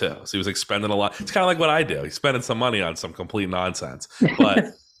videos too. So he was like spending a lot. It's kind of like what I do. He's spending some money on some complete nonsense.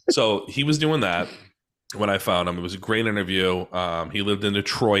 But so he was doing that when I found him. It was a great interview. He lived in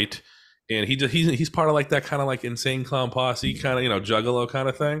Detroit. And he's part of like that kind of like Insane Clown Posse kind of, Juggalo kind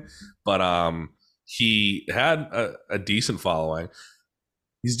of thing. But he had a decent following.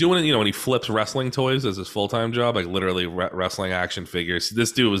 He's doing it, when he flips wrestling toys as his full-time job, like literally wrestling action figures.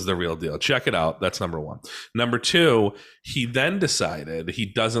 This dude was the real deal. Check it out. That's number 1. Number 2, he then decided he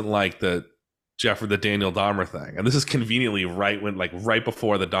doesn't like the Daniel Dahmer thing. And this is conveniently right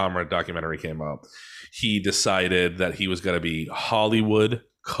before the Dahmer documentary came out. He decided that he was going to be Hollywood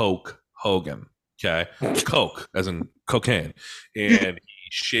Coke Hogan. Okay. Coke, as in cocaine. And he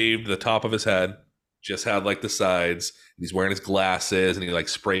shaved the top of his head, just had like the sides. He's wearing his glasses and he like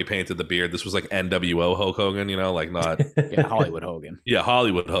spray painted the beard. This was like NWO Hulk Hogan, like not Yeah, Hollywood Hogan. yeah,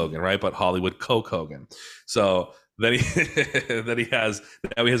 Hollywood Hogan, right? But Hollywood Coke Hogan. So then he he has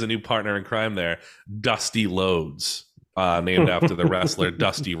a new partner in crime there, Dusty Loads, named after the wrestler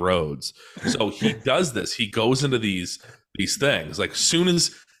Dusty Rhodes. So he does this. He goes into these things. Like soon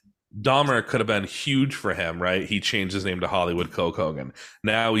as Dahmer could have been huge for him, right? He changed his name to Hollywood Coke Hogan.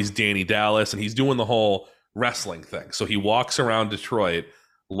 Now he's Danny Dallas, and he's doing the whole wrestling thing. So he walks around Detroit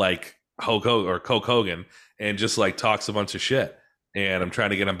like Hulk Hogan or Coke Hogan and just like talks a bunch of shit. And I'm trying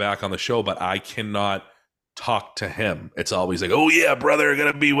to get him back on the show, but I cannot talk to him. It's always like, oh yeah, brother,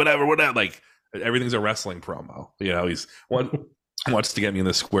 gonna be whatever. Like everything's a wrestling promo. You know, he's wants to get me in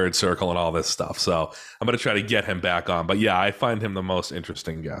the squared circle and all this stuff. So I'm going to try to get him back on. But yeah, I find him the most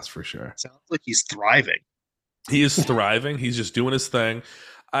interesting guest for sure. Sounds like he's thriving. He is thriving. He's just doing his thing.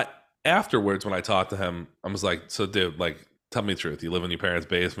 Afterwards, when I talked to him, I was like, so dude, like, tell me the truth. You live in your parents'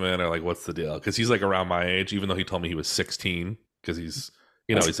 basement or like, what's the deal? Because he's like around my age, even though he told me he was 16 because he's,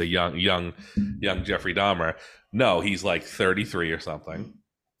 you know, he's a young Jeffrey Dahmer. No, he's like 33 or something.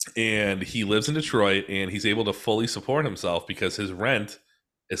 And he lives in Detroit and he's able to fully support himself because his rent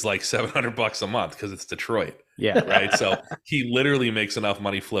is like $700 a month because it's Detroit. Yeah. Right. So he literally makes enough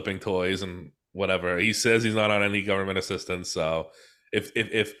money flipping toys and whatever. He says he's not on any government assistance. So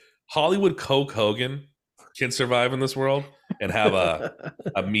if Hollywood Coke Hogan can survive in this world and have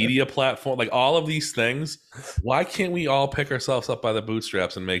a media platform, like all of these things, why can't we all pick ourselves up by the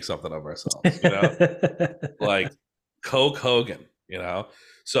bootstraps and make something of ourselves? You know, like Coke Hogan, you know?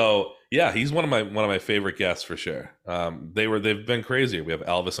 So yeah, he's one of my favorite guests for sure. They've been crazy. We have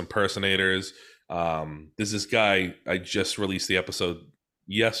Elvis impersonators. There's this guy, I just released the episode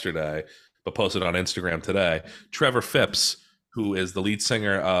yesterday, but posted on Instagram today. Trevor Phipps, who is the lead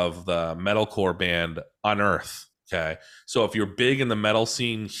singer of the metalcore band Unearth. Okay, so if you're big in the metal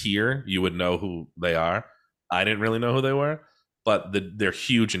scene here, you would know who they are. I didn't really know who they were, but they're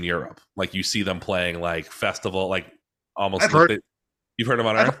huge in Europe. Like you see them playing like festival, like almost. You've heard of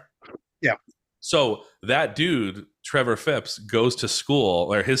Unearth? Yeah. So that dude, Trevor Phipps, goes to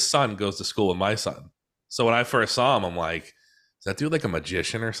school, or his son goes to school with my son. So when I first saw him, I'm like, is that dude like a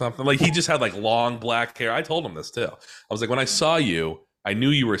magician or something? Like he just had like long black hair. I told him this too. I was like, when I saw you, I knew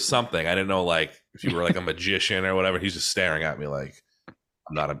you were something. I didn't know like if you were like a magician or whatever. He's just staring at me like,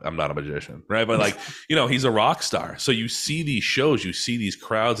 I'm not a magician, right? But like, you know, he's a rock star. So you see these shows, you see these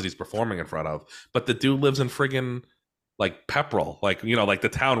crowds that he's performing in front of, but the dude lives in friggin' like Pepperell, like, you know, like the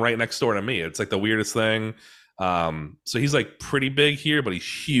town right next door to me. It's like the weirdest thing. So he's like pretty big here, but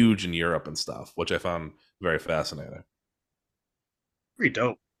he's huge in Europe and stuff, which I found very fascinating. Pretty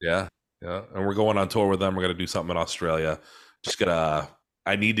dope. Yeah. Yeah. And we're going on tour with them. We're going to do something in Australia.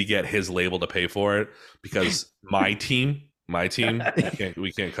 I need to get his label to pay for it because my team,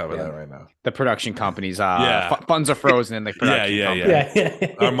 we can't cover that right now. The production companies, funds are frozen in the production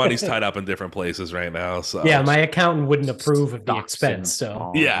company. Our money's tied up in different places right now. So yeah, my accountant wouldn't approve of the expense.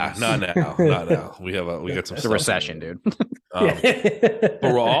 So yeah, not now. We got some. It's a recession, dude. But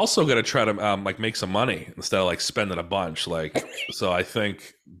we're also gonna try to like make some money instead of like spending a bunch. Like, so I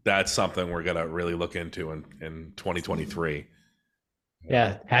think that's something we're gonna really look into in 2023.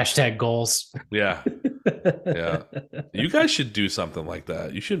 Yeah. Hashtag goals. Yeah. Yeah. You guys should do something like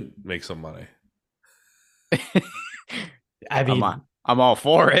that. You should make some money. I mean, I'm all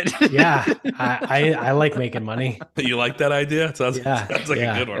for it. Yeah. I like making money. You like that idea? Sounds like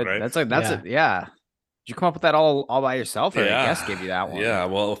a good one, right? That's it. Yeah. Did you come up with that all by yourself, or I guess give you that one? Yeah.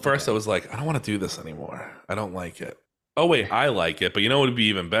 Well, at first I was like, I don't want to do this anymore. I don't like it. Oh wait, I like it, but you know what would be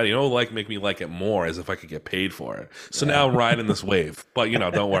even better? You know what would make me like it more is if I could get paid for it. So now I'm riding this wave. But you know,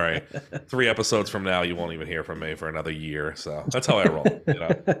 don't worry. 3 episodes from now, you won't even hear from me for another year. So that's how I roll. You know,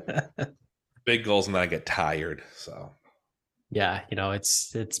 big goals, and then I get tired. So yeah, you know,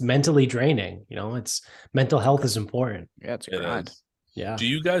 it's mentally draining. You know, it's mental health is important. Yeah, it's a grind. Yeah. Do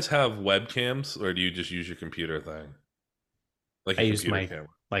you guys have webcams, or do you just use your computer thing? Like I use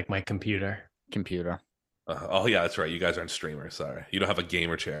my computer. Oh yeah, that's right. You guys aren't streamers. Sorry, you don't have a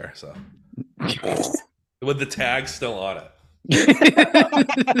gamer chair, so with the tag still on it.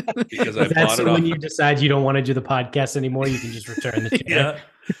 Because I bought it. When you decide you don't want to do the podcast anymore, you can just return the chair. Yeah.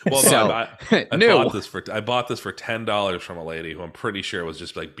 Well, I bought this for $10 from a lady who I'm pretty sure was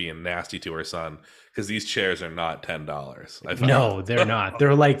just like being nasty to her son because these chairs are not $10. No, they're not.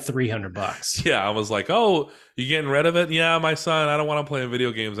 They're like $300. Yeah, I was like, "Oh, you getting rid of it?" Yeah, my son. I don't want to play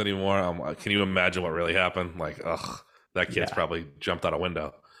video games anymore. Can you imagine what really happened? Like, ugh, that kid's probably jumped out a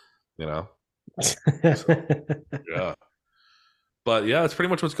window. You know. So, yeah. But yeah, that's pretty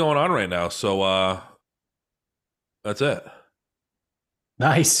much what's going on right now. So that's it.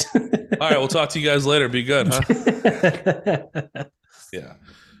 Nice. All right, we'll talk to you guys later. Be good, huh? Yeah.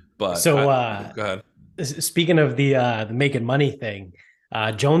 But so go ahead. Speaking of the making money thing,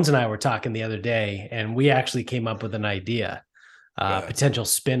 Jones and I were talking the other day, and we actually came up with an idea, potential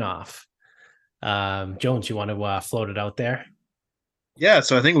spinoff. Jones, you want to float it out there? Yeah,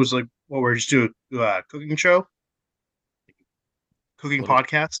 so I think it was like what we're just doing a cooking show, cooking What,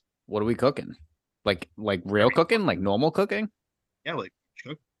 podcast. what are we cooking? Like real cooking, like normal cooking? Yeah, like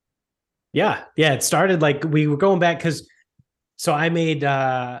cook. Yeah. Yeah. It started like we were going back because so I made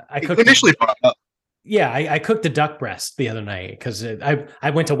I It cooked initially brought up. yeah, I cooked a duck breast the other night because I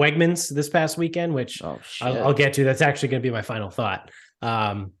went to Wegmans this past weekend, which Oh shit. I'll get to. That's actually going to be my final thought.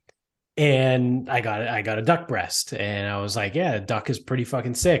 And I got a duck breast, and I was like, yeah, duck is pretty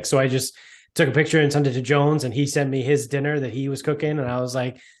fucking sick. So I just took a picture and sent it to Jones, and he sent me his dinner that he was cooking, and I was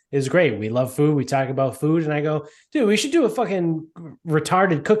like, it was great. We love food. We talk about food, and I go, dude, we should do a fucking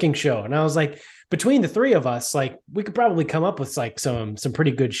retarded cooking show. And I was like, between the three of us, like we could probably come up with like some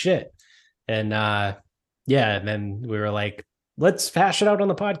pretty good shit. And yeah, and then we were like, let's hash it out on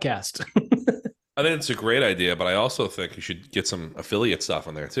the podcast. I think it's a great idea, but I also think you should get some affiliate stuff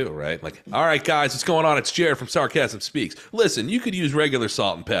on there too, right? Like, all right, guys, what's going on? It's Jared from Sarcasm Speaks. Listen, you could use regular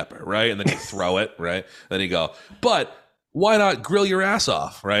salt and pepper, right? And then you throw it, right? Then you go, but why not grill your ass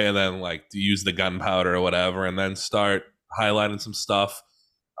off, right? And then like use the gunpowder or whatever, and then start highlighting some stuff.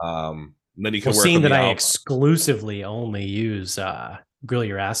 Then you can work. Seeing with that the I al- exclusively only use grill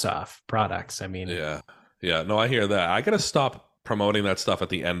your ass off products. I mean, yeah, no, I hear that. I gotta stop promoting that stuff at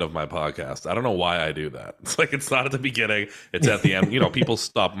the end of my podcast. I don't know why I do that. It's like it's not at the beginning, it's at the end. You know, people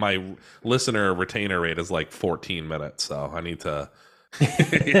stop. My listener retainer rate is like 14 minutes, so I need to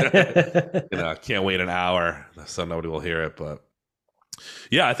you know, can't wait an hour so nobody will hear it. But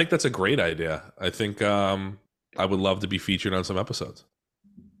yeah, I think that's a great idea. I think I would love to be featured on some episodes.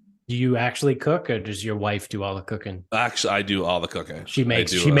 do you actually cook, or does your wife do all the cooking? Actually, I do all the cooking. She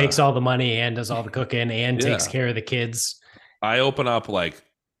makes all the money and does all the cooking and takes care of the kids. I open up like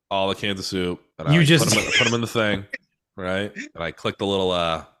all the cans of soup and You I just put them in the thing, right? And I click the little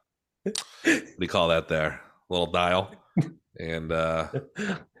what do you call that there? Little dial, and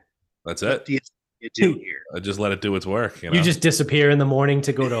that's What it. do you do here? I just let it do its work. You know? you just disappear in the morning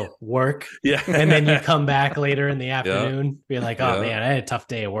to go to work, yeah, and then you come back later in the afternoon. You're like, oh Yeah. man, I had a tough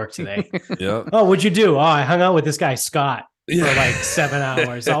day at work today. yeah. Oh, what'd you do? Oh, I hung out with this guy Scott for Yeah. like 7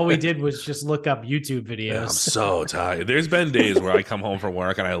 hours. All we did was just look up YouTube videos. Yeah, I'm so tired. There's been days where I come home from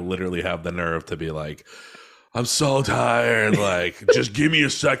work and I literally have the nerve to be like, I'm so tired. Like, just give me a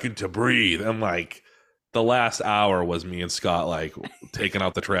second to breathe. I'm like, the last hour was me and Scott like taking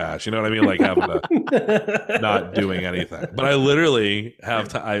out the trash. You know what I mean? Like having to not doing anything. But I literally have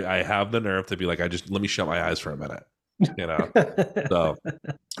to. I have the nerve to be like, let me shut my eyes for a minute. You know. So,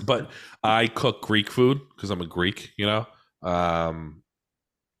 but I cook Greek food because I'm a Greek. You know.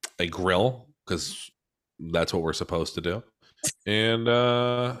 I grill because that's what we're supposed to do, and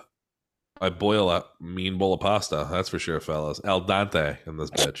I boil a mean bowl of pasta. That's for sure, fellas. Al dente in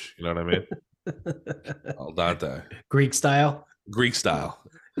this bitch. You know what I mean? Al dente, Greek style. Greek style.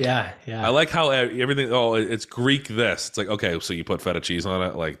 Yeah, I yeah. like how everything. Oh, it's Greek. This. It's like okay, so you put feta cheese on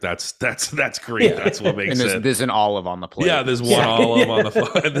it. Like that's Greek. That's what makes And it. there's an olive on the plate. Yeah, there's one olive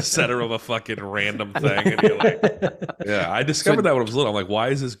on in the center of a fucking random thing, and you're like, yeah. I discovered that when I was little. I'm like, why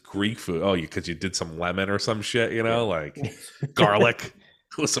is this Greek food? Oh, because you did some lemon or some shit, you know, like garlic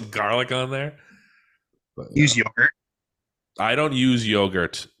with some garlic on there. But, Use yogurt. I don't use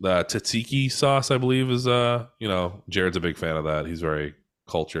yogurt. The tzatziki sauce, I believe, is you know, Jared's a big fan of that. He's very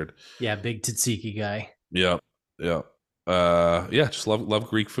cultured. Yeah, big tzatziki guy. Yeah, yeah, yeah. Just love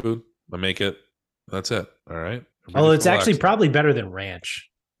Greek food. I make it. That's it. All right. Oh, it's actually Relax. probably better than ranch.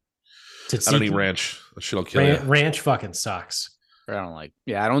 Tzatziki. I don't eat ranch. That shit'll kill you. Ranch fucking sucks. I don't like.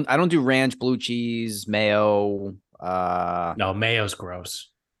 Yeah, I don't do ranch, blue cheese, mayo. No, mayo's gross.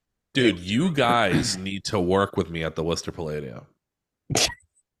 Dude, you guys need to work with me at the Worcester Palladium.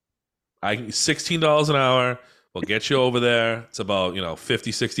 I $16 an hour. We'll get you over there. It's about, you know,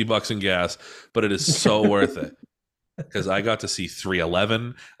 50, 60 bucks in gas, but it is so worth it. Because I got to see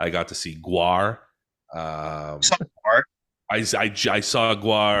 311. I got to see Guar. Some part. I saw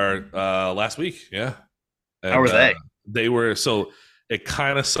Guar last week. Yeah. And, How were they? They were so it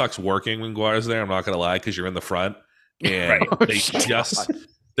kind of sucks working when Guar's there. I'm not gonna lie, because you're in the front, and Right.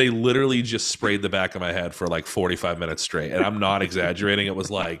 they literally just sprayed the back of my head for like 45 minutes straight, and I'm not exaggerating. It was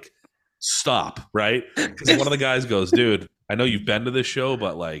like, stop, right? Because one of the guys goes, dude, I know you've been to this show,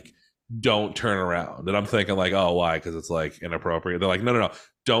 but like, don't turn around. And I'm thinking like, oh, why? Because it's like inappropriate. They're like, no,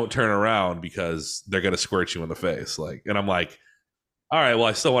 don't turn around because they're gonna squirt you in the face. Like, and I'm like, all right, well,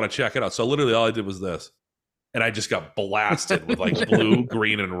 I still want to check it out. So literally all I did was this. And I just got blasted with like blue,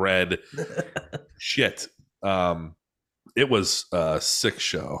 green, and red shit. It was a sick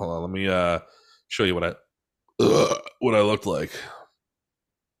show. Hold on, let me show you what I looked like.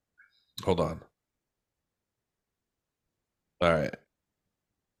 Hold on. All right.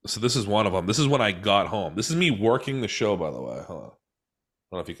 So this is one of them. This is when I got home. This is me working the show, by the way. Hold on. I don't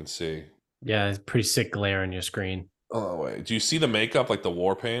know if you can see. Yeah, it's pretty sick glare on your screen. Oh wait, do you see the makeup like the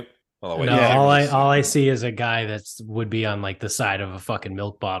war paint? Oh wait, No, you can't all really I see all it. I see is a guy would be on like the side of a fucking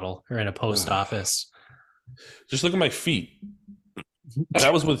milk bottle or in a post office. Just look at my feet.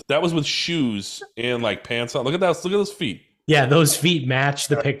 That was with shoes and like pants on. Look at that. Look at those feet. Yeah, those feet match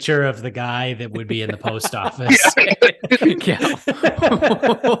the picture of the guy that would be in the post office. Yeah.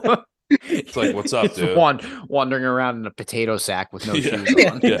 It's like, what's up, dude? Wandering around in a potato sack with no Yeah. shoes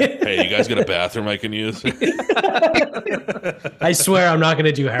on. Yeah. Hey, you guys got a bathroom I can use? I swear I'm not going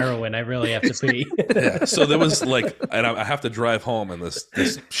to do heroin. I really have to pee. Yeah. So there was like, and I have to drive home in this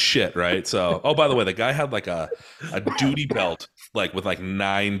shit, right? So, oh, by the way, the guy had like a duty belt, like with like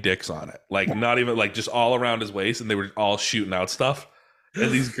 9 dicks on it, like not even like just all around his waist, and they were all shooting out stuff. And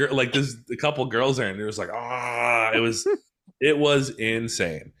these girls, like there's a couple girls there, and it was like, it was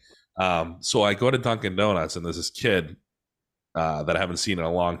insane. So I go to Dunkin' Donuts, and there's this kid that I haven't seen in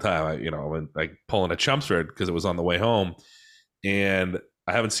a long time. I went like pulling a Chelmsford because it was on the way home, and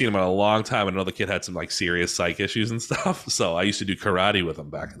I haven't seen him in a long time. And another kid had some like serious psych issues and stuff. So I used to do karate with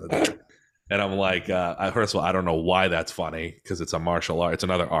him back in the day. And I'm like, first of all, I don't know why that's funny because it's a martial art. It's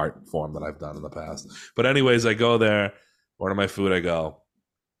another art form that I've done in the past. But anyways, I go there, order my food. I go,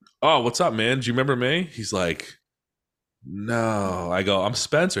 oh, what's up, man? Do you remember me? He's like, no. I go, I'm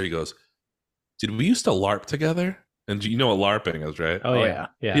Spencer. He goes, did we used to LARP together? And you know what LARPing is, right? Oh, yeah.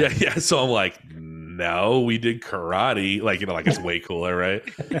 Yeah. So I'm like, no, we did karate. Like, like it's way cooler, right?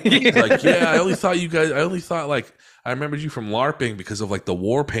 He's like, yeah, I only thought like I remembered you from LARPing because of like the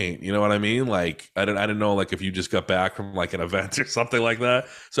war paint. You know what I mean? Like, I didn't know like if you just got back from like an event or something like that.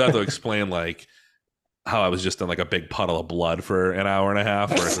 So I have to explain like how I was just in like a big puddle of blood for an hour and a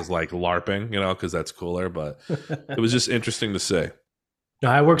half versus like LARPing, because that's cooler. But it was just interesting to see. No,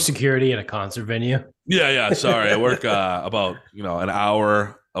 I work security at a concert venue. Yeah. Sorry, I work about an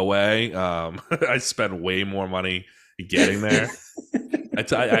hour away. I spend way more money getting there.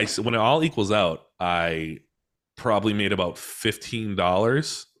 I when it all equals out, I probably made about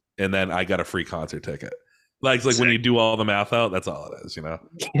 $15, and then I got a free concert ticket. Like when you do all the math out, that's all it is, You got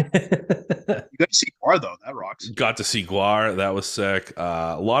to see Guar though, that rocks. Got to see Guar, that was sick.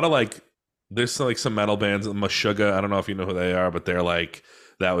 A lot of like, there's like some metal bands, Meshuggah. I don't know if you know who they are, but they're like,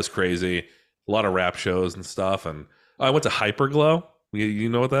 that was crazy. A lot of rap shows and stuff, and I went to Hyperglow. You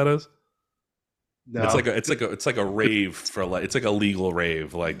know what that is? No. It's like a rave for like, it's like a legal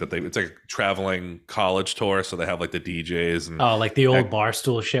rave, like that it's like a traveling college tour, so they have like the DJs and like the old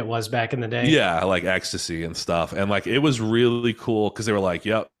Barstool shit was back in the day. Yeah, like ecstasy and stuff. And like it was really cool because they were like,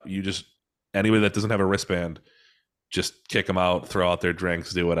 yep, you just anybody that doesn't have a wristband, just kick them out, throw out their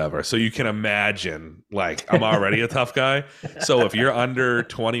drinks, do whatever. So you can imagine, like, I'm already a tough guy. So if you're under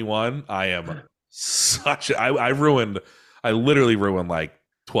 21, I am I literally ruined like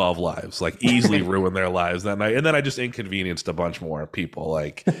 12 lives, like easily ruined their lives that night. And then I just inconvenienced a bunch more people.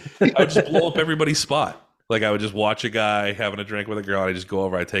 Like I would just blow up everybody's spot. Like I would just watch a guy having a drink with a girl, and I just go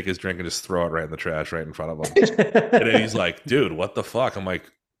over, I take his drink and just throw it right in the trash right in front of him. And then he's like, dude, what the fuck? I'm like,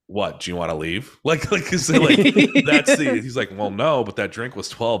 what? Do you want to leave? Like that's he's like, well, no, but that drink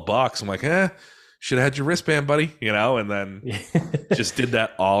was $12. I'm like, should have had your wristband, buddy, and then just did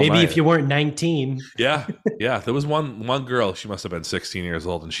that all Maybe night. if you weren't 19. Yeah. There was one girl, she must have been 16 years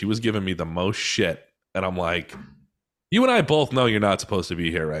old, and she was giving me the most shit. And I'm like, you and I both know you're not supposed to be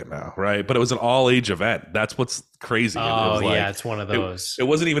here right now, right? But it was an all-age event. That's what's crazy. Oh, yeah, it's one of those. It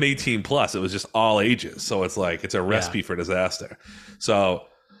wasn't even 18 plus. It was just all ages. So it's like, it's a recipe for disaster. So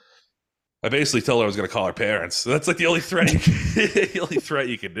I basically told her I was going to call her parents. So that's like the only threat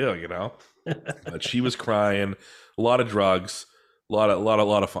you can do, But she was crying, a lot of drugs, a lot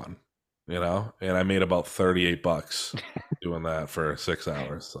of fun, and I made about $38 doing that for 6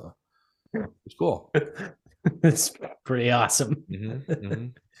 hours. So it's cool. It's pretty awesome. Mm-hmm.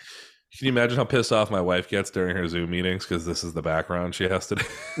 Can you imagine how pissed off my wife gets during her Zoom meetings because this is the background she has to do?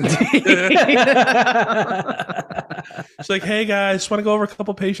 She's like, hey guys, just want to go over a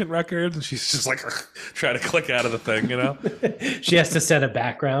couple patient records, and she's just like trying to click out of the thing, She has to set a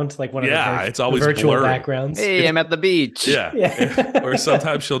background, like one of the it's always virtual blurry. backgrounds. Hey, I'm at the beach. Yeah. Or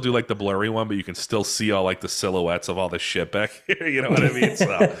sometimes she'll do like the blurry one, but you can still see all like the silhouettes of all the shit back here. You know what I mean?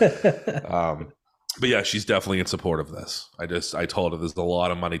 So, but yeah, she's definitely in support of this. I told her there's a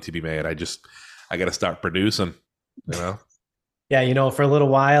lot of money to be made. I got to start producing, Yeah, for a little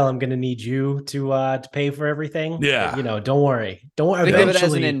while, I'm going to need you to pay for everything. Yeah. But, don't worry. Think of it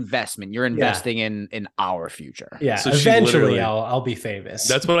as an investment. You're investing in our future. Yeah. So eventually I'll be famous.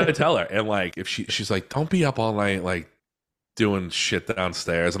 That's what I tell her. And like, if she's like, don't be up all night, like doing shit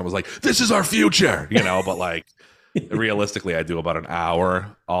downstairs, and I was like, "This is our future," But like, realistically, I do about an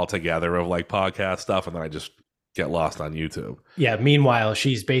hour altogether of like podcast stuff, and then I just get lost on YouTube. Yeah. Meanwhile,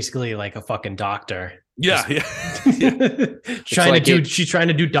 she's basically like a fucking doctor. Yeah, She's trying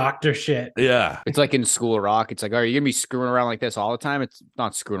to do doctor shit. Yeah. It's like in School of Rock. It's like, are you gonna be screwing around like this all the time? It's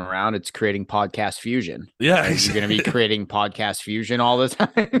not screwing around. It's creating podcast fusion. Yeah, You're gonna be creating podcast fusion all the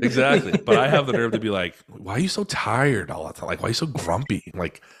time. Exactly. But I have the nerve to be like, why are you so tired all the time? Like, why are you so grumpy?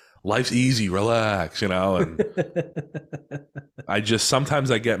 Like, life's easy, relax, And sometimes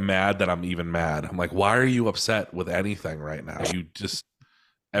I get mad that I'm even mad. I'm like, why are you upset with anything right now?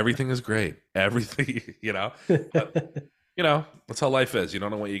 Everything is great. Everything, But, that's how life is. You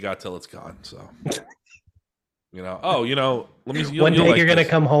don't know what you got till it's gone. So, let me. One day you're gonna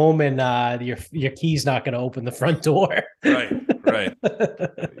come home and your key's not gonna open the front door. Right.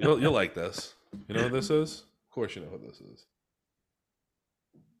 You'll like this. You know what this is? Of course, you know what this is.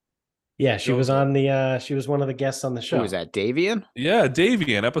 Yeah, she was on the. She was one of the guests on the show. Who was that? Davian? Yeah,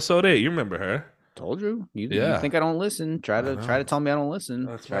 Davian, episode 8. You remember her? Told you. You think I don't listen? Try to tell me I don't listen.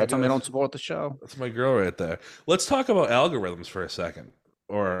 Try to tell me I don't support the show. That's my girl right there. Let's talk about algorithms for a second,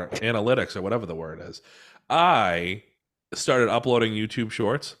 or analytics, or whatever the word is. I started uploading YouTube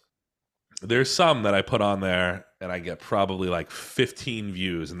Shorts. There's some that I put on there, and I get probably like 15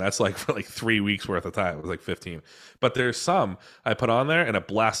 views, and that's like for like 3 weeks worth of time. It was like 15. But there's some I put on there, and it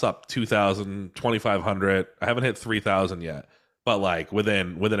blasts up 2,000, 2,500. I haven't hit 3,000 yet, but like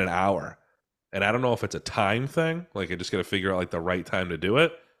within an hour. And I don't know if it's a time thing. Like, I just got to figure out like the right time to do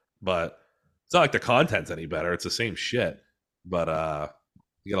it. But it's not like the content's any better. It's the same shit. But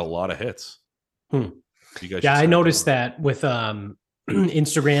you got a lot of hits. You guys, I noticed that with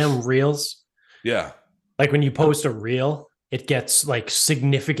Instagram Reels. Yeah. Like when you post a reel, it gets like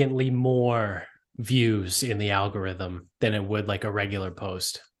significantly more views in the algorithm than it would like a regular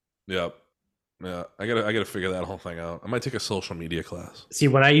post. Yep. Yeah, I gotta figure that whole thing out. I might take a social media class. See,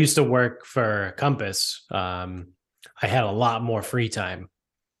 when I used to work for Compass, I had a lot more free time,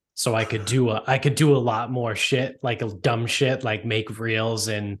 so I could do a lot more shit, like a dumb shit, like make reels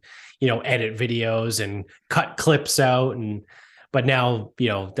and edit videos and cut clips out. But now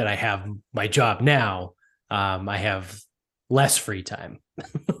that I have my job now, I have less free time.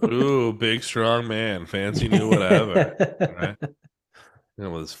 Ooh, big strong man, fancy new whatever. Right?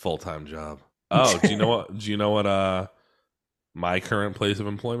 With his full-time job. Oh, do you know what my current place of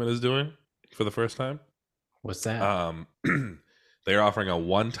employment is doing for the first time? What's that? They're offering a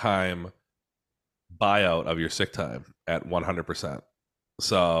one-time buyout of your sick time at 100%.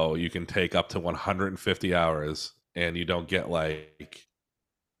 So you can take up to 150 hours and you don't get like,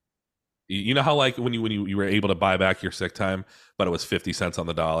 you know how like when you were able to buy back your sick time, but it was 50 cents on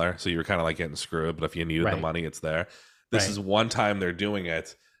the dollar. So you were kind of like getting screwed, but if you needed the money, it's there. This is one time they're doing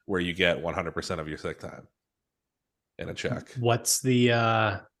it where you get 100% of your sick time in a check. What's the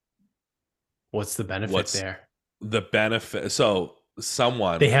benefit there? The benefit. So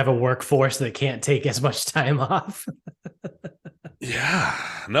they have a workforce that can't take as much time off. Yeah.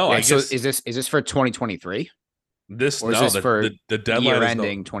 No, I guess. So is this for 2023? This or is this for the deadline year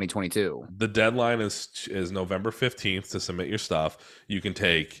ending 2022? The deadline is November 15th to submit your stuff. You can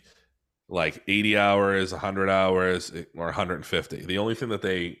take like 80 hours, 100 hours, or 150. The only thing that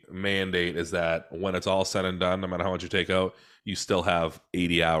they mandate is that when it's all said and done, no matter how much you take out, you still have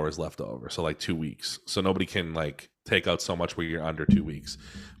 80 hours left over. So like 2 weeks. So nobody can like take out so much where you're under 2 weeks.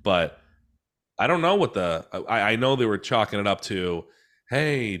 But I don't know what I know they were chalking it up to,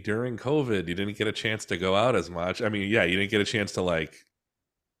 hey, during COVID, you didn't get a chance to go out as much. I mean, yeah, you didn't get a chance to like,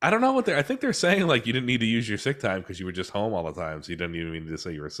 I don't know what I think they're saying like you didn't need to use your sick time because you were just home all the time. So you didn't even need to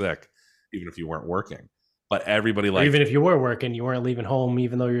say you were sick, even if you weren't working. But everybody like, even if you were working, you weren't leaving home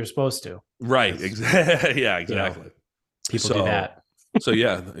even though you were supposed to. Right. Exactly. Yeah, exactly. People do that. So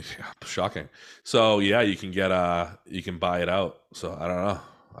yeah, shocking. So yeah, you can you can buy it out. So I don't know.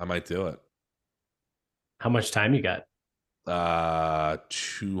 I might do it. How much time you got?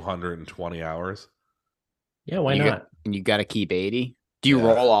 220 hours. Yeah, why not? And you got to keep 80. Do you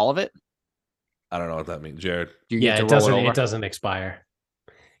roll all of it? I don't know what that means, Jared. Do you get to roll it doesn't expire.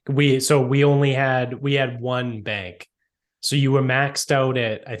 We had one bank. So you were maxed out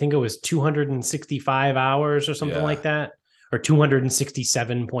at, I think it was 265 hours or something like that, or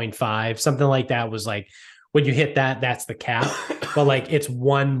 267.5, something like that. Was like when you hit that, that's the cap. But like it's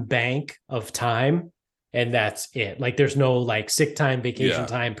one bank of time and that's it. Like there's no like sick time, vacation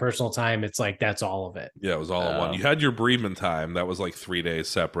time, personal time. It's like that's all of it. Yeah, it was all in one. You had your bereavement time. That was like 3 days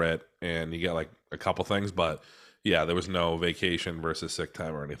separate and you get like a couple things, but yeah, there was no vacation versus sick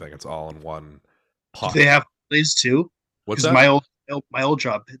time or anything. It's all in one pot. Do they have holidays too? What's Because that? my old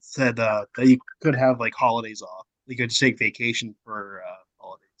job, it said that you could have like holidays off. You could take vacation for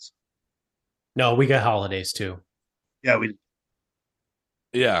holidays. No, we got holidays too. Yeah, we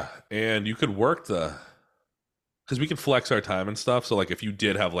Yeah, and you could work the because we can flex our time and stuff. So like if you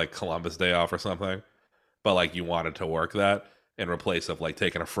did have like Columbus Day off or something, but like you wanted to work that in replace of like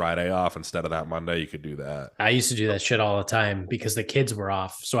taking a Friday off instead of that Monday, you could do that. I used to do that shit all the time because the kids were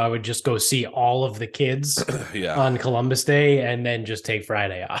off. So I would just go see all of the kids Yeah, on Columbus Day and then just take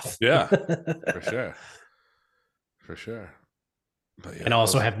Friday off. yeah, for sure, for sure. But yeah, And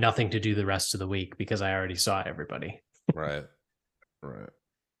also those- have nothing to do the rest of the week because I already saw everybody. right, right.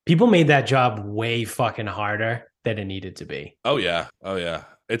 People made that job way fucking harder than it needed to be. Oh yeah, oh yeah.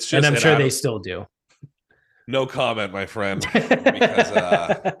 It's just And I'm an sure out they of- still do. no comment, my friend. Because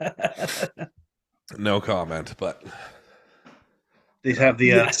no comment, but they have the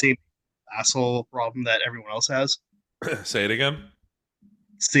Yeah. same asshole problem that everyone else has. say it again.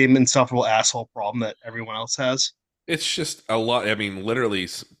 Same insufferable asshole problem that everyone else has. It's just a lot. I mean, literally,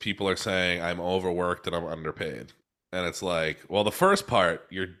 people are saying I'm overworked and I'm underpaid. And it's like, well, the first part,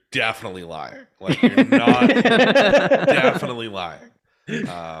 you're definitely lying. Like, you're not definitely lying.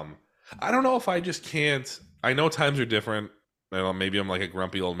 I don't know if I just can't. I know times are different. I know maybe I'm like a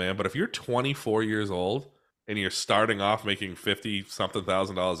grumpy old man, but if you're 24 years old and you're starting off making 50 something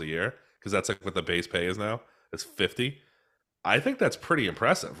 $1,000 a year, because that's like what the base pay is now, it's 50. I think that's pretty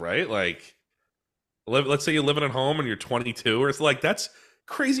impressive, right? Like, let's say you're living at home and you're 22, or it's like that's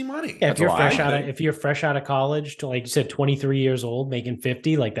crazy money. Yeah, That's a lot. if you're fresh out of college to, like you said, 23 years old, making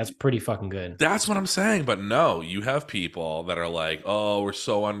 50, like that's pretty fucking good. That's what I'm saying. But no, you have people that are like, "Oh, we're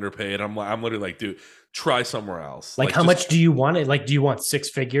so underpaid." I'm literally like, dude, try somewhere else. Like, how just- much do you want it? Like, do you want six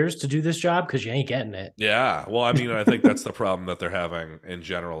figures to do this job? Because you ain't getting it. Yeah. Well, I mean, I think that's the problem that they're having in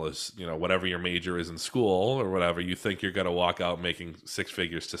general is, whatever your major is in school or whatever, you think you're going to walk out making six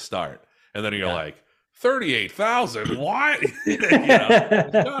figures to start. And then you're Yeah. like, 38,000. What? There's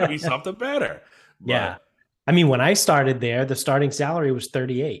got to be something better. But, Yeah. I mean, when I started there, the starting salary was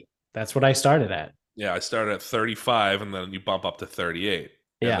 38. That's what I started at. Yeah, I started at 35 and then you bump up to 38.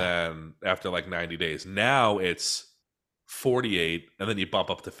 Yeah. And then after like 90 days, now it's 48 and then you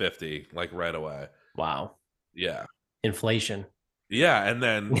bump up to 50 like right away. Wow. Yeah. Inflation. Yeah, and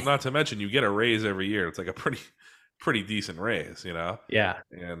then not to mention you get a raise every year. It's like a pretty decent raise, Yeah.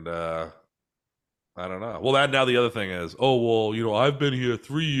 And I don't know. Well, now the other thing is, oh well, I've been here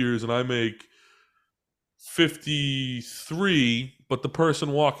 3 years and I make 53, but the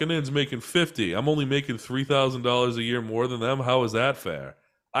person walking in is making 50. I'm only making $3,000 a year more than them. How is that fair?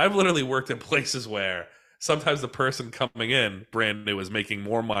 I've literally worked in places where sometimes the person coming in brand new is making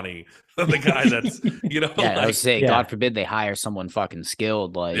more money than the guy that's, Yeah, I like, would say, Yeah. God forbid they hire someone fucking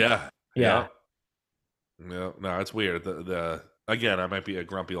skilled. Like, yeah. Yeah. No, it's weird. The again, I might be a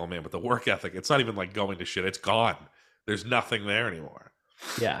grumpy old man, but the work ethic, it's not even like going to shit. It's gone. There's nothing there anymore.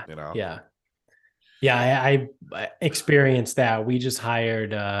 Yeah. Yeah. Yeah. I experienced that. We just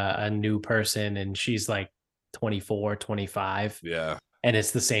hired a new person and she's like 24, 25. Yeah. And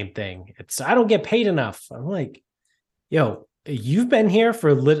it's the same thing. I don't get paid enough. I'm like, yo, you've been here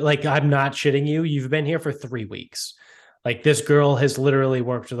for like, I'm not shitting you. You've been here for 3 weeks. Like, this girl has literally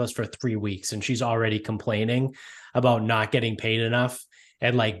worked with us for 3 weeks and she's already complaining about not getting paid enough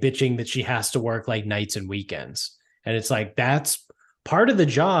and like bitching that she has to work like nights and weekends. And it's like, that's part of the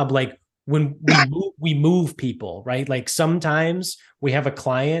job. Like, when we move people, right? Like, sometimes we have a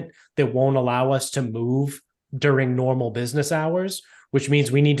client that won't allow us to move during normal business hours, which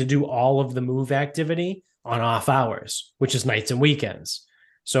means we need to do all of the move activity on off hours, which is nights and weekends.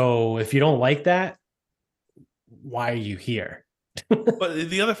 So if you don't like that, why are you here? But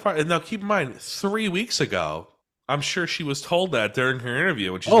the other part, now keep in mind, 3 weeks ago, I'm sure she was told that during her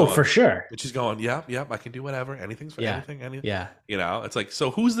interview. And she's going, For sure. And she's going, yep, I can do whatever. Anything's for anything. Yeah. It's like,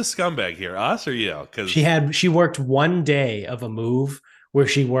 so who's the scumbag here, us or you? Because She worked one day of a move where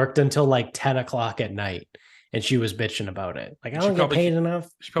she worked until like 10 o'clock at night and she was bitching about it. Like, I She don't get probably- paid enough.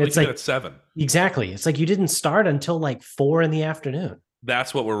 she probably It's came like, at 7. exactly. It's like you didn't start until like 4 p.m.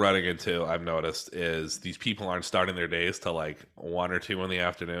 That's what we're running into, I've noticed, is these people aren't starting their days till like 1 or 2 in the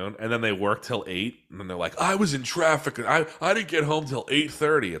afternoon, and then they work till 8, and then they're like, I was in traffic, and I didn't get home till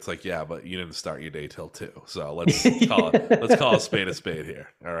 8:30. It's like, yeah, but you didn't start your day till 2. So let's call a spade here.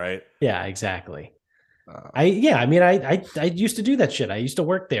 All right. Yeah, exactly. Uh, I used to do that shit. I used to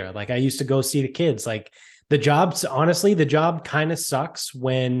work there. Like, I used to go see the kids. Like, the job kind of sucks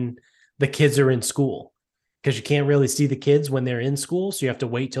when the kids are in school, because you can't really see the kids when they're in school. So you have to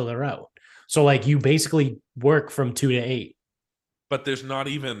wait till they're out. So like, you basically work from 2 to 8. But there's not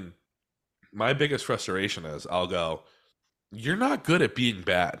even, my biggest frustration is I'll go, you're not good at being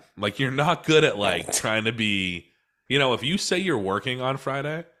bad. Like you're not good at like trying to be, if you say you're working on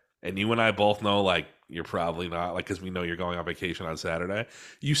Friday and you and I both know like you're probably not, like because we know you're going on vacation on Saturday,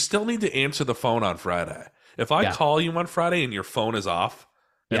 you still need to answer the phone on Friday. If I call you on Friday and your phone is off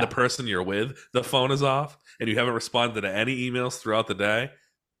and the person you're with, the phone is off and you haven't responded to any emails throughout the day,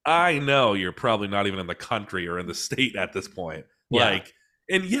 I know you're probably not even in the country or in the state at this point. Yeah. Like,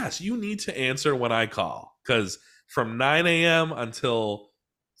 and yes, you need to answer when I call because from 9 a.m. until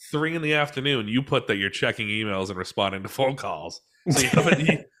 3 in the afternoon, you put that you're checking emails and responding to phone calls. So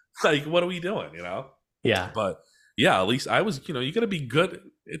like, what are we doing, Yeah. But yeah, at least I was, you got to be good.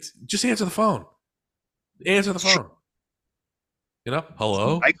 It's just answer the phone. Answer the phone.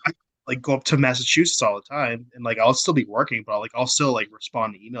 Hello? I like go up to Massachusetts all the time, and like I'll still be working, but I'll still like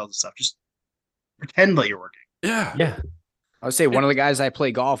respond to emails and stuff. Just pretend like you're working. Yeah. Yeah. I would say one of the guys I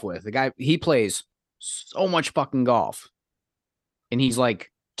play golf with, he plays so much fucking golf, and he's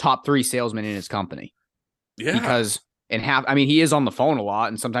like top 3 salesman in his company. Yeah. Because he is on the phone a lot,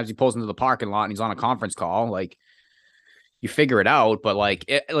 and sometimes he pulls into the parking lot and he's on a conference call. Like, you figure it out, but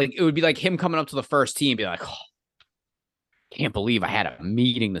it would be like him coming up to the first tee and be like, oh, can't believe I had a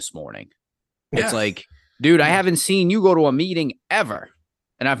meeting this morning. Yeah. It's like, dude, I haven't seen you go to a meeting ever,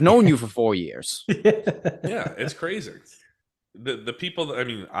 and I've known you for 4 years. Yeah, it's crazy. The people that,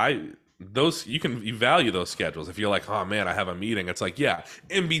 you value those schedules. If you're like, oh man, I have a meeting, it's like, yeah,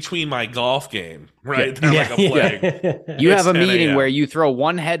 in between my golf game, right? They're like I'm playing. You have a 10 meeting a.m. where you throw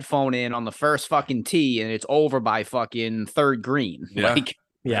one headphone in on the first fucking tee and it's over by fucking third green. Yeah. Like,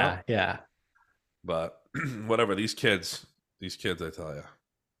 Yeah. But whatever, these kids, I tell you,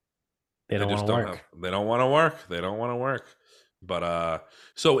 They don't want to work. They don't want to work. They don't want to work. But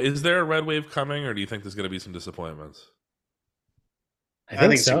so is there a red wave coming, or do you think there's going to be some disappointments? I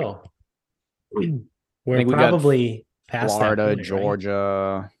think so. We're probably past Florida, that point, right?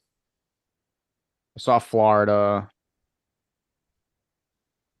 Georgia. I saw Florida.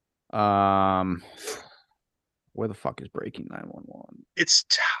 Where the fuck is breaking 911? It's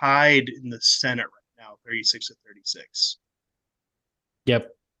tied in the Senate right now, 36-36. Yep,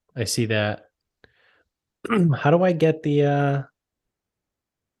 I see that. How do I get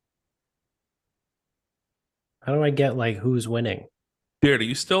how do I get like who's winning? Jared, are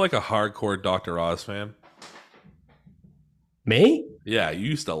you still like a hardcore Dr. Oz fan? Me? Yeah, you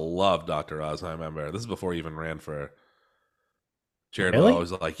used to love Dr. Oz. I remember. This is before he even ran for. Jared Really?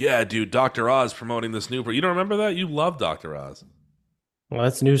 was like, "Yeah, dude, Dr. Oz promoting this new." You don't remember that? You love Dr. Oz. Well,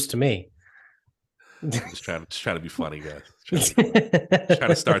 that's news to me. Just trying to be funny, guys. Trying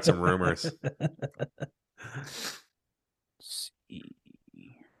to start some rumors.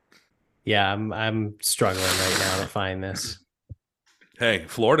 Yeah, I'm struggling right now to find this. Hey,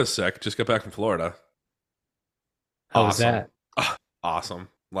 Florida's sick. Just got back from Florida. How was that? Awesome.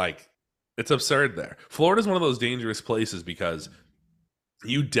 Like, it's absurd there. Florida's one of those dangerous places because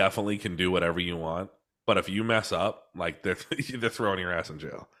you definitely can do whatever you want. But if you mess up, like they're throwing your ass in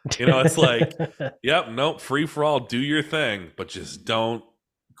jail. It's like, yep, nope, free for all, do your thing, but just don't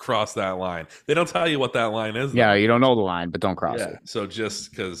cross that line. They don't tell you what that line is. Yeah, you don't know the line, but don't cross it. So just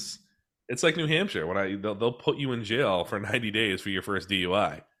because it's like New Hampshire, they'll put you in jail for 90 days for your first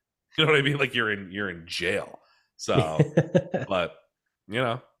DUI. You know what I mean? Like you're in jail. So, but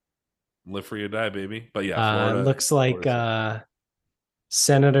live free or die, baby. But yeah, Florida, looks like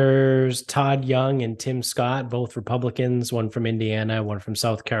Senators Todd Young and Tim Scott, both Republicans, one from Indiana, one from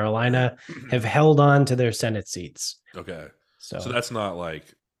South Carolina, have held on to their Senate seats. Okay. So that's not like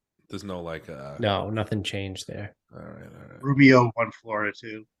there's no like no, nothing changed there. All right. Rubio won Florida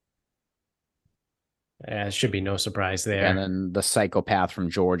too. It should be no surprise there. And then the psychopath from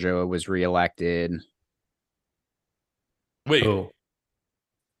Georgia was reelected. Wait. Oh.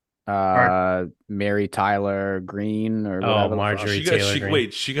 Mary Tyler Green or whatever. Marjorie Taylor Greene.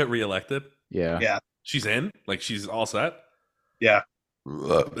 Wait, she got reelected? Yeah. She's in? Like she's all set? Yeah.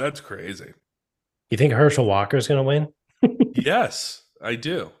 That's crazy. You think Herschel Walker is going to win? Yes, I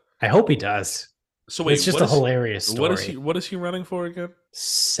do. I hope he does. So wait, it's just a hilarious story. What is he running for again?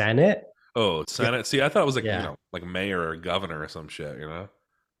 Senate? Oh, Senate. Yeah. See, I thought it was like like mayor or governor or some shit,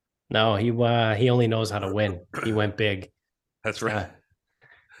 No, he only knows how to win. He went big. That's right.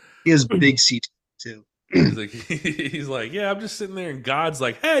 He has big seat too. he's like, yeah, I'm just sitting there, and God's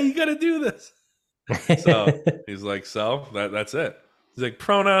like, hey, you got to do this. So he's like, that's it. He's like,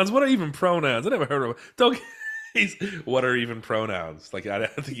 pronouns. What are even pronouns? I never heard of. What are even pronouns? Like, I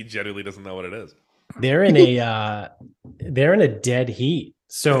think he genuinely doesn't know what it is. They're in a dead heat.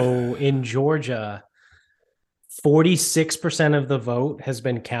 So in Georgia, 46% of the vote has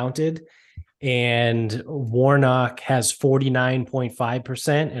been counted, and Warnock has 49.5%,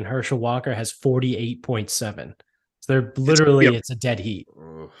 and Herschel Walker has 48.7. So they're literally, it's a dead heat.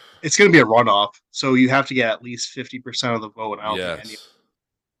 It's going to be a runoff, so you have to get at least 50% of the vote. Yes.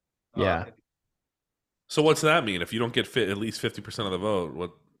 Yeah. So what's that mean? If you don't get at least 50% of the vote,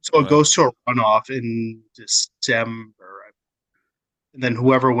 what? So it goes to a runoff in December, and then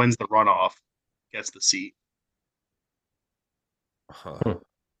whoever wins the runoff gets the seat. Huh.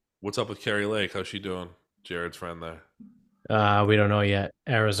 What's up with Carrie Lake? How's she doing? Jared's friend there. We don't know yet.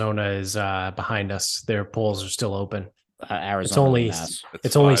 Arizona is behind us. Their polls are still open. Arizona,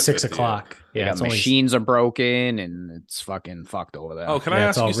 it's only 6 5:50. o'clock. Yeah, machines are broken and it's fucking fucked over there. Oh, can I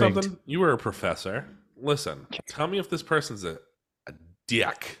ask you rigged. something? You were a professor. Listen, tell me if this person's a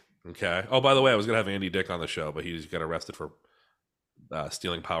dick. Okay. Oh, by the way, I was gonna have Andy Dick on the show, but he just got arrested for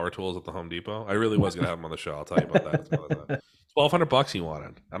stealing power tools at the Home Depot. I really was gonna have him on the show. I'll tell you about that. $1,200 he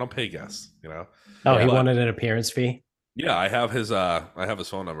wanted. I don't pay guests, you know. Oh, he wanted an appearance fee. Yeah, I have his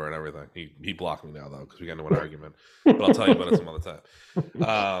phone number and everything. He blocked me now though because we got into an argument. But I'll tell you about it some other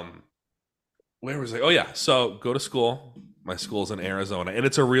time. Where was I? Oh yeah, so go to school. My school's in Arizona, and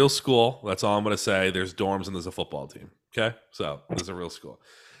it's a real school. That's all I'm going to say. There's dorms and there's a football team. Okay, so there's a real school.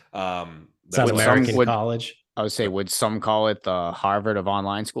 It's not American college. I would say, would some call it the Harvard of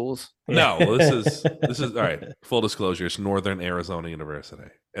online schools? No, this is all right. Full disclosure: it's Northern Arizona University,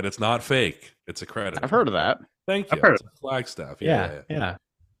 and it's not fake. It's accredited. I've heard of that. Thank you. It's Flagstaff. Yeah.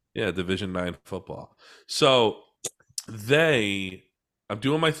 Division IX football. So I'm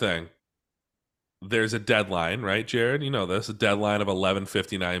doing my thing. There's a deadline, right, Jared? You know this. A deadline of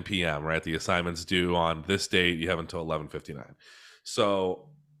 11:59 p.m., right? The assignment's due on this date. You have until 11:59. So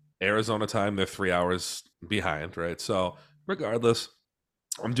Arizona time, they're 3 hours behind, right? So regardless,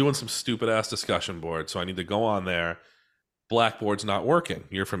 I'm doing some stupid-ass discussion board, so I need to go on there. Blackboard's not working.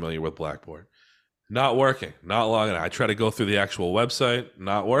 You're familiar with Blackboard. Not working. Not logging in. I try to go through the actual website.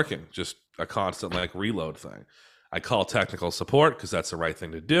 Not working. Just a constant, reload thing. I call technical support because that's the right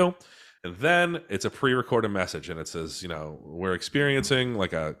thing to do. And then it's a pre-recorded message, and it says, we're experiencing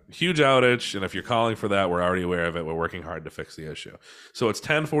a huge outage, and if you're calling for that, we're already aware of it. We're working hard to fix the issue. So it's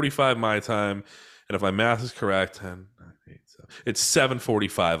 10:45 my time, and if my math is correct, it's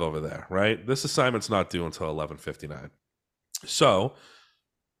 7:45 over there, right? This assignment's not due until 11:59. So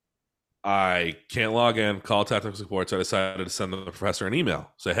I can't log in, call technical support, so I decided to send the professor an email.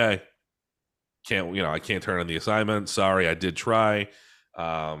 Say, hey, I can't turn in the assignment. Sorry, I did try.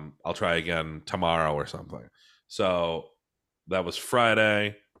 I'll try again tomorrow or something. So that was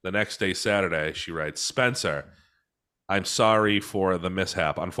Friday. The next day, Saturday, she writes, Spencer, I'm sorry for the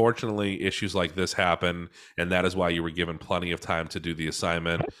mishap. Unfortunately, issues like this happen, and that is why you were given plenty of time to do the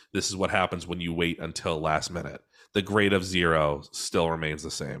assignment. This is what happens when you wait until last minute. The grade of 0 still remains the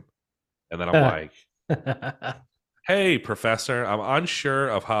same. And then I'm like, hey, professor, I'm unsure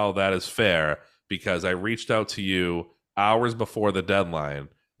of how that is fair because I reached out to you hours before the deadline,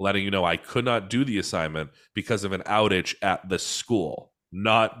 letting you know I could not do the assignment because of an outage at the school,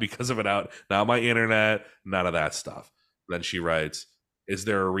 not because of not my internet, none of that stuff. Then she writes, is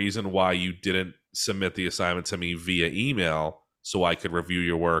there a reason why you didn't submit the assignment to me via email so I could review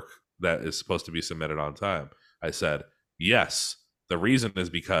your work that is supposed to be submitted on time? I said, yes. The reason is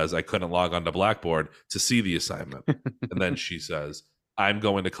because I couldn't log onto Blackboard to see the assignment. And then she says, I'm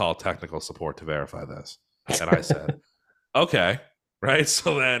going to call technical support to verify this. And I said, okay, right?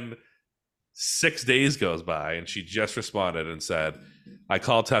 So then 6 days goes by, and she just responded and said, I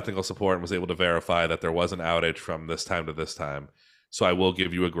called technical support and was able to verify that there was an outage from this time to this time. So I will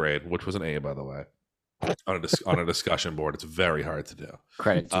give you a grade, which was an A, by the way, on a discussion board. It's very hard to do.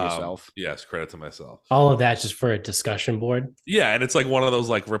 Credit to yourself. Yes, credit to myself. All of that just for a discussion board. Yeah, and it's one of those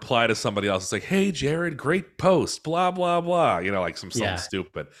reply to somebody else. It's like, hey, Jared, great post, blah, blah, blah. Something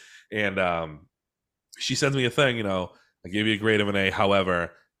stupid. And she sends me a thing, I gave you a grade of an A.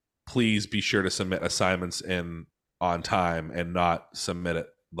 However, please be sure to submit assignments in on time and not submit it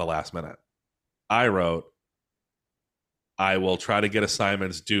the last minute. I wrote, I will try to get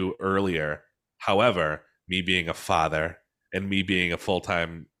assignments due earlier. However, me being a father and me being a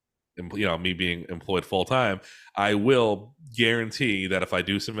full-time, me being employed full-time, I will guarantee that if I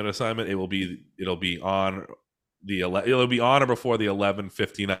do submit an assignment, it'll be on or before the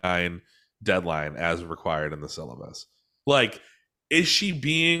 11:59 deadline as required in the syllabus. Is she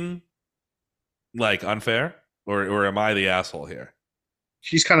being unfair, or am I the asshole here?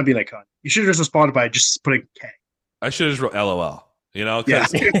 She's kind of being like, you should have just responded by just putting K. I should have just wrote LOL.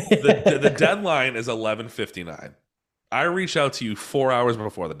 Because the deadline is 11:59. I reach out to you 4 hours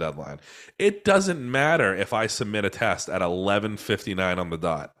before the deadline. It doesn't matter if I submit a test at 11:59 on the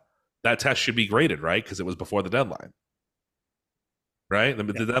dot. that test should be graded, right? Because it was before the deadline. Right?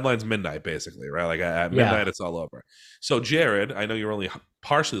 The deadline's midnight, basically, right? Like at midnight, it's all over. So, Jared, I know you're only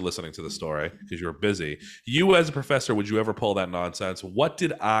partially listening to the story because you were busy. You, as a professor, would you ever pull that nonsense? What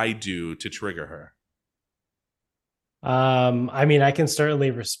did I do to trigger her? I mean, I can certainly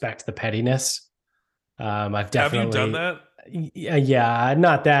respect the pettiness. I've definitely Have you done that? Yeah,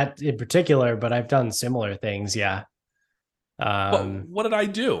 not that in particular, but I've done similar things. Yeah. What did I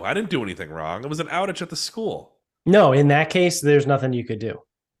do? I didn't do anything wrong. It was an outage at the school. No, in that case, there's nothing you could do.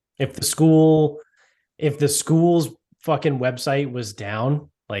 If the school's fucking website was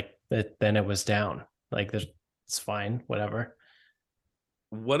down, like that, then it was down. Like it's fine, whatever.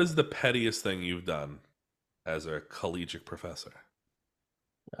 What is the pettiest thing you've done as a collegiate professor?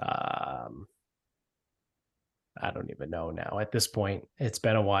 I don't even know now. At this point, it's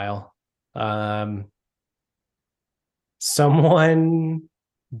been a while. Someone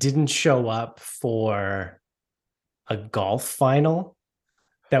didn't show up for a golf final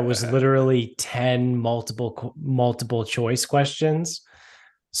that was literally 10 multiple choice questions.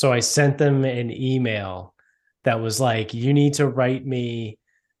 So I sent them an email that was like, you need to write me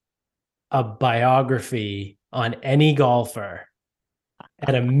a biography on any golfer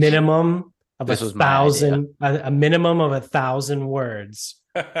at a minimum of a minimum of 1,000 words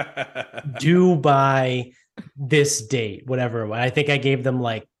due by this date, whatever. I think I gave them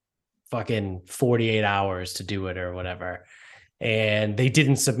like fucking 48 hours to do it or whatever. And they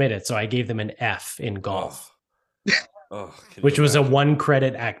didn't submit it. So I gave them an F in golf, which was a 1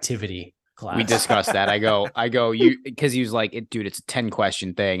 credit activity class. We discussed that. I go, because he was like, dude, it's a 10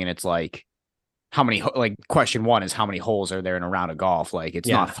 question thing. And it's like, how many, like question 1 is how many holes are there in a round of golf? Like, it's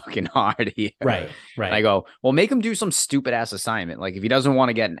not fucking hard here. Right. And I go, well, make him do some stupid ass assignment. Like, if he doesn't want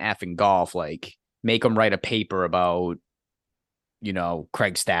to get an F in golf, like, make him write a paper about,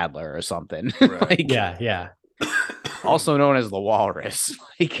 Craig Stadler or something. Right. Like, yeah. Also known as the Walrus.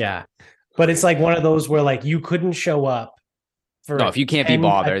 Like, yeah. But it's like one of those where like you couldn't show up for if you can't be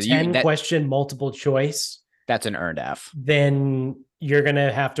bothered, a 10 question multiple choice, that's an earned F. Then you're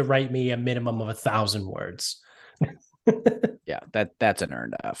gonna have to write me a minimum of 1,000 words. Yeah, that's an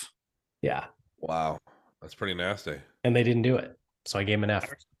earned F. Yeah. Wow. That's pretty nasty. And they didn't do it. So I gave him an F.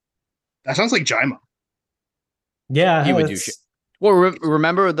 That sounds like Jaima. Yeah. He would do shit. Well,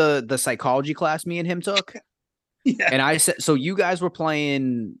 remember the psychology class me and him took? Yeah. And I said, so you guys were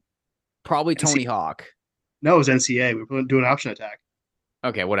playing probably Tony Hawk. No, it was NCA. We were doing option attack.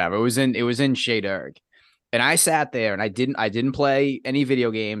 Okay, whatever. It was in Shea Derg. And I sat there and I didn't play any video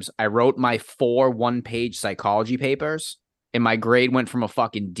games. I wrote my 4 1-page psychology papers, and my grade went from a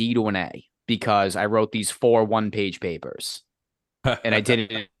fucking D to an A because I wrote these 4 1-page papers. And I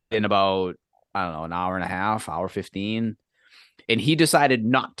did it in about, I don't know, an hour and a half, hour 15. And he decided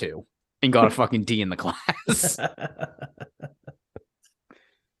not to and got a fucking D in the class.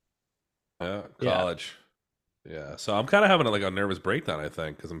 Yeah, college. Yeah. So I'm kind of having a nervous breakdown, I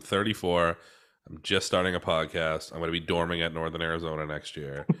think, because I'm 34. I'm just starting a podcast. I'm going to be dorming at Northern Arizona next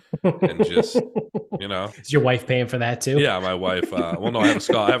year. And just, Is your wife paying for that too? Yeah, my wife. No,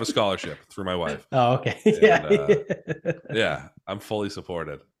 I have a scholarship through my wife. Oh, okay. And, yeah, I'm fully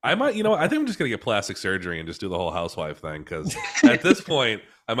supported. I might, I think I'm just going to get plastic surgery and just do the whole housewife thing. Because at this point,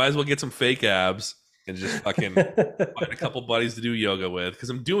 I might as well get some fake abs and just fucking find a couple buddies to do yoga with. Because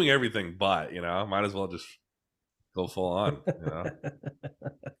I'm doing everything but, might as well just go full on,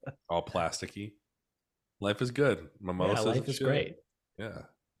 all plasticky. Life is good. Mimosas. Life is great. Yeah.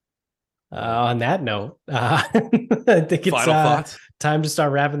 On that note, I think it's time to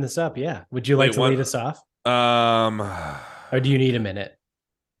start wrapping this up. Yeah. Would you like to lead us off? Or do you need a minute?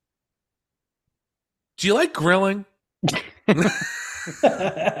 Do you like grilling?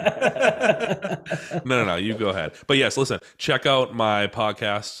 No. You go ahead. But yes, listen. Check out my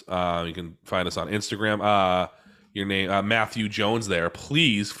podcast. You can find us on Instagram. Your name, Matthew Jones. There.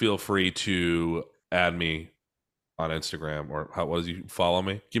 Please feel free to add me on Instagram, or what you follow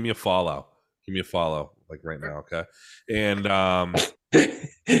me? Give me a follow. Like right now, okay? And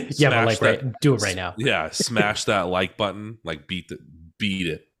do it right now. Yeah, smash that like button. Like beat it.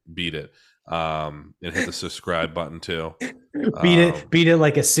 And hit the subscribe button too. Beat it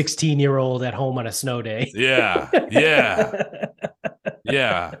like a 16-year-old at home on a snow day. Yeah.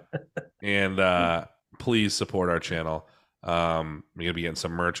 And please support our channel. We're gonna be getting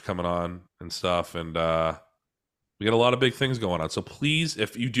some merch coming on and stuff, and we got a lot of big things going on. So please,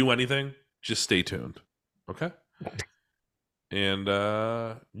 if you do anything, just stay tuned. Okay? And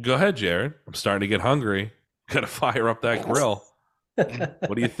go ahead, Jared. I'm starting to get hungry. Gotta fire up that grill.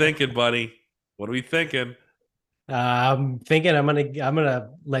 What are you thinking, buddy? What are we thinking? I'm thinking I'm gonna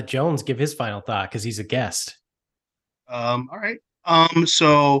let Jones give his final thought because he's a guest. All right.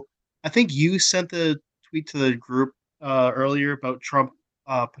 So I think you sent the tweet to the group earlier about Trump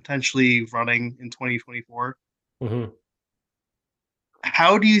potentially running in 2024. Mhm.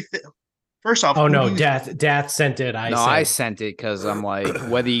 How do you think? First off, Oh who no, do you Death sent it. I sent it because I'm like,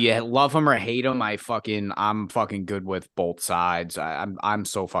 whether you love him or hate him, I'm fucking good with both sides. I'm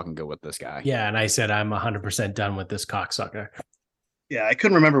so fucking good with this guy. Yeah, and I said I'm 100% done with this cocksucker. Yeah, I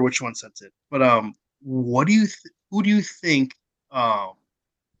couldn't remember which one sent it, but what do you who do you think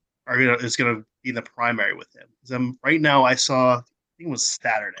is gonna be in the primary with him? Because right now I saw, I think it was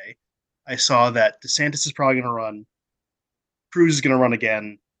Saturday, I saw that DeSantis is probably gonna run, Cruz is gonna run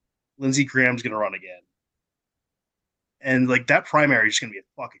again, Lindsey Graham's gonna run again, and like that primary is gonna be a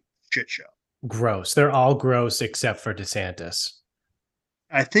fucking shit show. Gross. They're all gross except for DeSantis.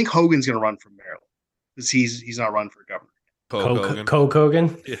 I think Hogan's gonna run for Maryland because he's not running for governor. Coke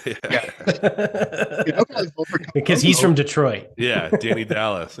Hogan. Yeah. Because he's from Detroit. Yeah, Danny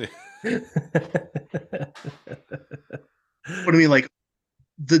Dallas. But I mean, like,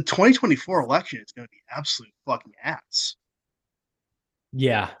 the 2024 election is going to be absolute fucking ass.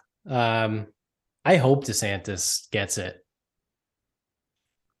 Yeah. I hope DeSantis gets it.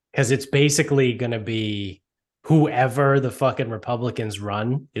 Because it's basically going to be whoever the fucking Republicans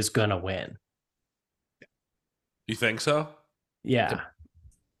run is going to win. You think so? Yeah.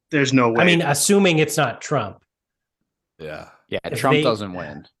 There's no way. I mean, assuming it's not Trump. Yeah. Yeah, Trump doesn't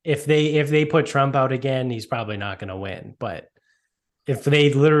win. If they put Trump out again, he's probably not going to win. But if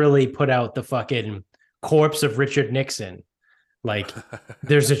they literally put out the fucking corpse of Richard Nixon, like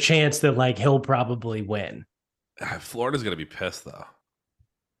there's a chance that like he'll probably win. Florida's going to be pissed though.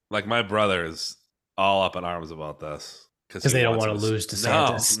 Like my brother is all up in arms about this. Because they don't want to lose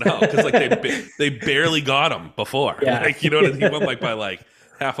DeSantis. No, because like they barely got him before. Yeah. Like, you know what I mean? He won like by like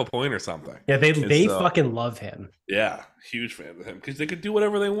half a point or something. Yeah, they fucking love him. Yeah, huge fan of him because they could do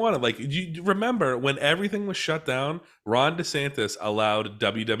whatever they wanted. Like, you remember when everything was shut down, Ron DeSantis allowed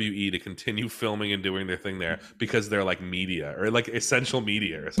WWE to continue filming and doing their thing there because they're like media or like essential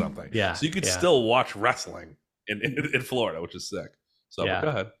media or something. Yeah, so you could still watch wrestling in Florida, which is sick. So go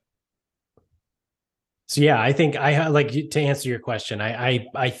ahead. So yeah, I think I like to answer your question.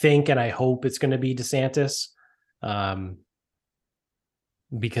 I think and I hope it's going to be DeSantis,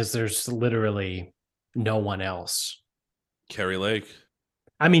 because there's literally no one else. Kerry Lake.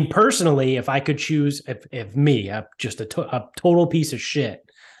 I mean, personally, if I could choose, if me, just a total piece of shit,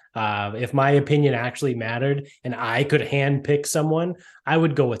 if my opinion actually mattered and I could handpick someone, I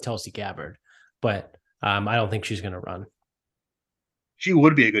would go with Tulsi Gabbard. But I don't think she's going to run. She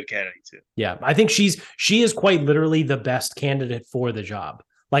would be a good candidate too. Yeah, I think she is quite literally the best candidate for the job.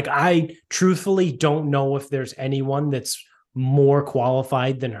 Like, I truthfully don't know if there's anyone that's more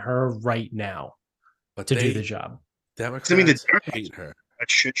qualified than her right now to do the job. Democrats, I mean, the Democrats hate her. A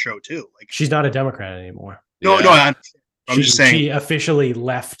shit show too. Like, she's not a Democrat anymore. No, I'm just saying she officially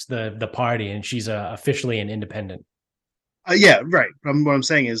left the party and she's officially an independent. Yeah, right. But what I'm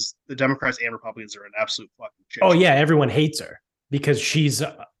saying is the Democrats and Republicans are an absolute fucking shit. Oh yeah, everyone hates her because she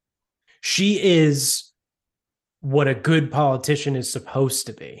is what a good politician is supposed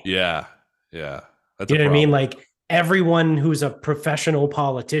to be. Yeah. That's you know what I mean? Like, everyone who's a professional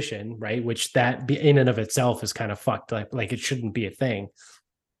politician, right? Which that in and of itself is kind of fucked. Like it shouldn't be a thing.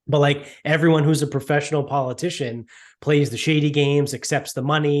 But like everyone who's a professional politician plays the shady games, accepts the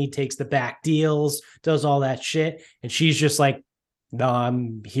money, takes the back deals, does all that shit. And she's just like, no,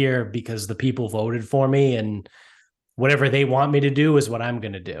 I'm here because the people voted for me and whatever they want me to do is what I'm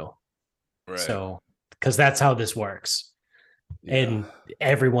going to do. Right. So, because that's how this works. Yeah. And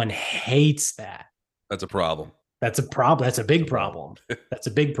everyone hates that. That's a problem. That's a problem. That's a big problem. That's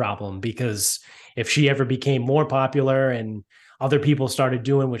a big problem because if she ever became more popular and other people started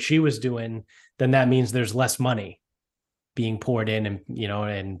doing what she was doing, then that means there's less money being poured in, and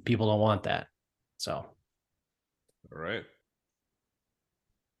and people don't want that. So, all right.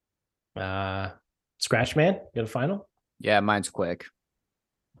 Scratch Man, you got a final? Yeah, mine's quick.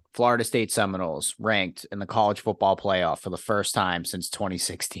 Florida State Seminoles ranked in the college football playoff for the first time since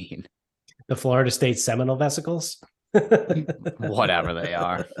 2016. The Florida State Seminole Vesicles? Whatever they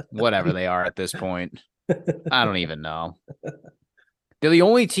are at this point. I don't even know. They're the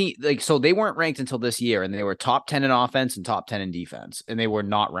only team, so they weren't ranked until this year, and they were top 10 in offense and top 10 in defense, and they were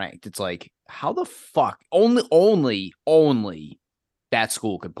not ranked. It's like, how the fuck? Only that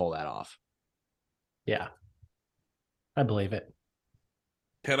school could pull that off. Yeah. I believe it.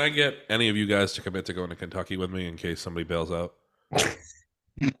 Can I get any of you guys to commit to going to Kentucky with me in case somebody bails out?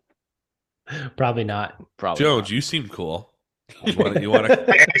 Probably not. Probably. Jones, not. you seem cool. You want to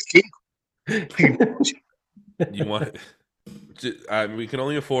I think you want we can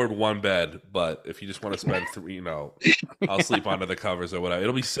only afford one bed, but if you just want to spend three, I'll sleep under the covers or whatever.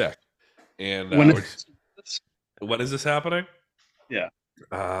 It'll be sick. And when is this happening? Yeah.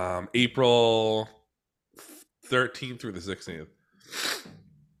 April 13th through the 16th.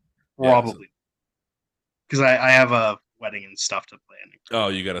 probably because I have a wedding and stuff to plan. Oh,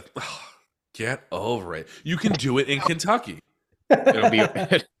 you gotta get over it. You can do it in Kentucky. It'll be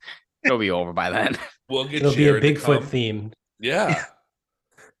it'll be over by then. We'll get It'll be a Jared to Bigfoot come. theme. Yeah.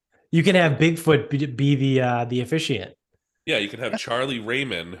 You can have Bigfoot be the officiant. Yeah, you can have Charlie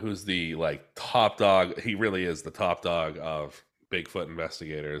Raymond, who's the top dog. He really is the top dog of Bigfoot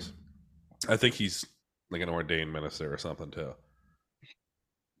investigators. I think he's like an ordained minister or something too.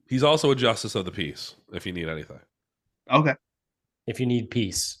 He's also a justice of the peace if you need anything. Okay. If you need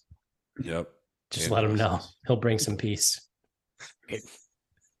peace, Yep. just And let him know. justice. He'll bring some peace.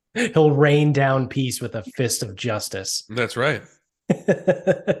 He'll rain down peace with a fist of justice. That's right.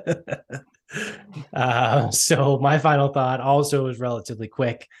 So my final thought also is relatively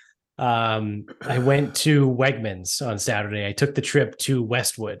quick. I went to Wegmans on Saturday. I took the trip to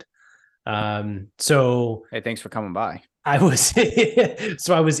Westwood. So Hey, thanks for coming by. I was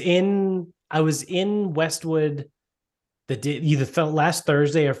in Westwood either last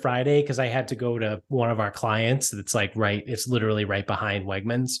Thursday or Friday because I had to go to one of our clients that's it's literally right behind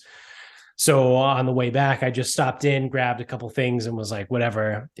Wegmans. So on the way back, I just stopped in, grabbed a couple things and was like,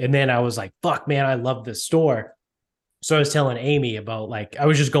 whatever. And then I was like, fuck, man, I love this store. So I was telling Amy about I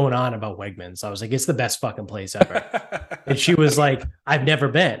was just going on about Wegmans. I was like, it's the best fucking place ever. And she was like, I've never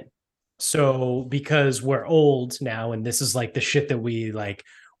been. So because we're old now, and this is the shit that we're like,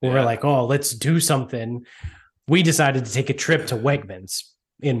 oh, let's do something. We decided to take a trip to Wegmans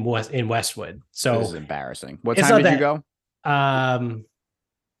in Westwood. So This is embarrassing. What it's time not did you that- go?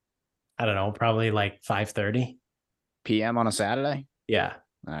 I don't know, probably 5:30 PM on a Saturday? Yeah.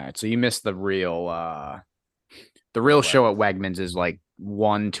 All right. So you missed the real show at Wegmans is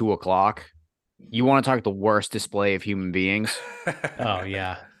 1, 2 o'clock. You want to talk the worst display of human beings? Oh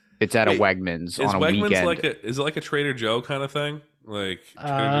yeah. It's at a Wait, Wegmans Is on a Wegmans weekend. is it like a Trader Joe kind of thing? Like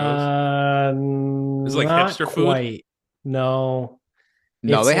Trader Joe's? Is it like Not hipster food? quite. No.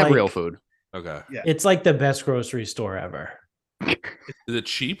 No, It's they have like- real food. Okay. It's like the best grocery store ever. Is it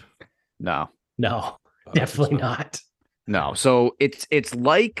cheap? No. No, Oh, definitely it's not. No. So it's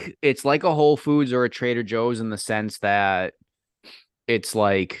like a Whole Foods or a Trader Joe's in the sense that it's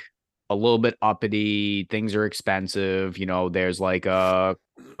a little bit uppity, things are expensive, there's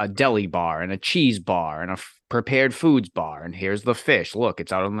a deli bar and a cheese bar and a prepared foods bar, and here's the fish. Look,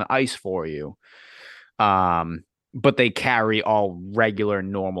 it's out on the ice for you. But they carry all regular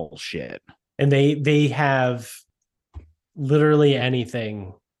normal shit. And they have literally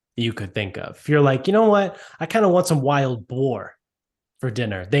anything you could think of. If you're like, you know what? I kind of want some wild boar for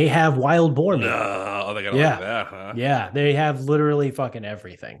dinner. They have wild boar meat. No, they got Yeah. like that, huh? Yeah, they have literally fucking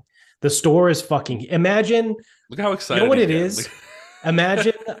everything. The store is fucking imagine Look how excited. you know what he's it getting. is?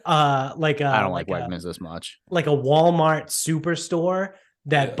 Imagine I don't like a Wegmans this much. like a Walmart superstore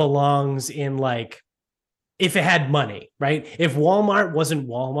that Yeah. belongs in if it had money, right? If Walmart wasn't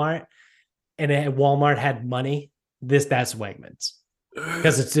Walmart and Walmart had money, that's Wegmans.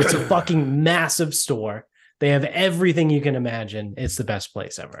 Because it's a fucking massive store. They have everything you can imagine. It's the best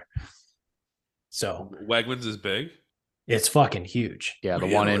place ever. So Wegmans is big. it's fucking huge. Yeah, the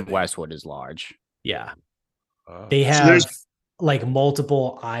one in Really? Westwood is large. Yeah. Oh. They So have there's-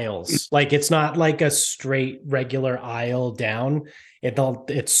 multiple aisles. It's not like a straight regular aisle down.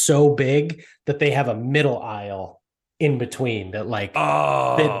 It's so big that they have a middle aisle in between that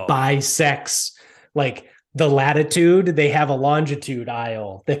Oh. that bisects the latitude. They have a longitude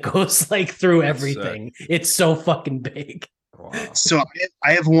aisle that goes through That's everything. It's so fucking big. Wow. So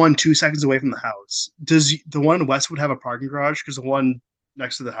I have one 2 seconds away from the house. Does the one in Westwood have a parking garage? Because the one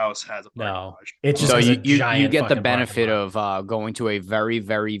next to the house has a parking No. garage. It just So has you, a you giant get the fucking benefit parking lot. of going to a very,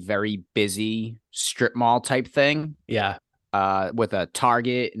 very, very busy strip mall type thing Yeah. with a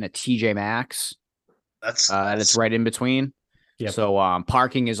Target and a TJ Maxx. And it's right in between. Yep. So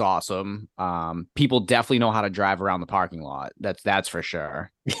parking is awesome. People definitely know how to drive around the parking lot. That's for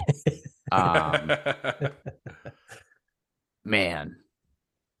sure. Man,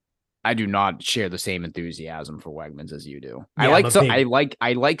 I do not share the same enthusiasm for Wegmans as you do. Yeah, I'm a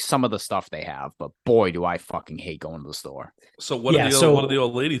I like some of the stuff they have, but boy, do I fucking hate going to the store. So what Yeah, did so- what did the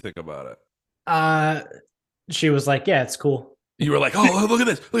old lady think about it? She was like, yeah, it's cool. You were like, oh, look at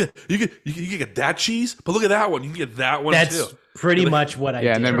this. Look at you can get that cheese, but look at that one. You can get that one That's too. pretty Like, much what I Yeah,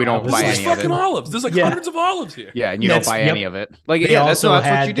 did. and then we don't I was buy There's any of fucking it. olives. There's like Yeah. hundreds of olives here. Yeah, and you don't That's- buy yep. any of it. Like, They yeah, also that's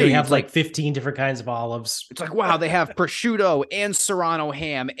what had you do. they You have like like 15 different kinds of olives. it's like, wow, they have prosciutto and serrano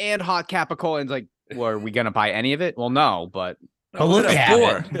ham and hot capicola. And it's like, well, are we gonna buy any of it? Well, no, but But look that at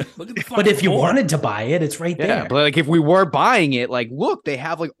boar. it. Look at the But if you boar. wanted to buy it, it's right yeah, there. but like if we were buying it, like, look, they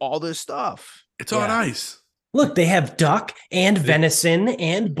have like all this stuff. It's on Yeah. ice. Look, they have duck and venison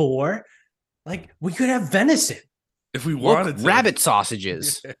and boar. Like we could have venison. If we Look, wanted to. rabbit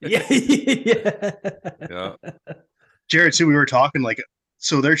sausages. Yeah. yeah. Yeah. Jared, too, we were talking like,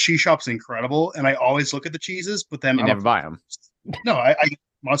 so their cheese shop's incredible, and I always look at the cheeses, but then You I never don't- buy them. No, I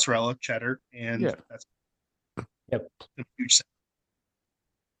mozzarella, cheddar, and Yeah. that's Yep. a huge.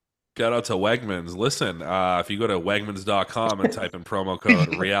 Shout out to Wegmans. Listen, if you go to Wegmans.com and type in promo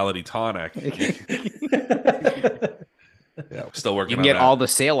code Reality Tonic, yeah, we're still working You on can get that. all the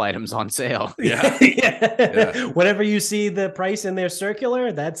sale items on sale. Yeah. Yeah. Whenever you see the price in their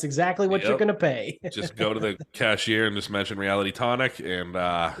circular, that's exactly what you're Yep. going to pay. Just go to the cashier and just mention Reality Tonic, and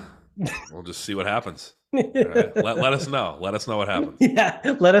we'll just see what happens. All right? Let us know. Let us know what happens.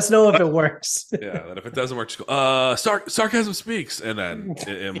 Yeah. Let us know if it works. Yeah, and if it doesn't work, just go, sarcasm speaks, and then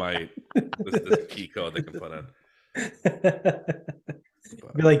it might, this key code they can put in.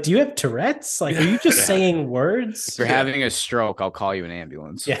 Be like, do you have Tourette's? Like, are you just Yeah. saying words? If you're having a stroke, I'll call you an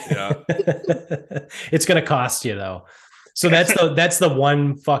ambulance. Yeah. Yeah. It's gonna cost you though. So that's the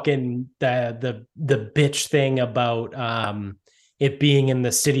one fucking the bitch thing about it being in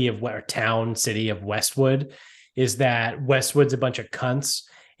the city of city of Westwood is that Westwood's a bunch of cunts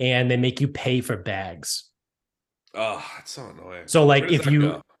and they make you pay for bags. Oh, it's so annoying. So like Where does if that you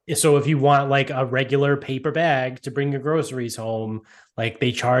go? so if you want like a regular paper bag to bring your groceries home, like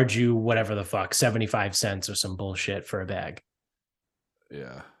they charge you whatever the fuck, 75 cents or some bullshit for a bag.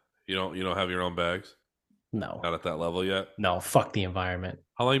 Yeah, you don't have your own bags. No. Not at that level yet. No, fuck the environment.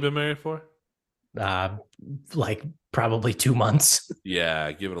 How long you been married for? Like probably 2 months.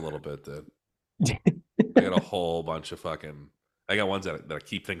 Yeah, give it a little bit, dude. I got a whole bunch of fucking. I got ones that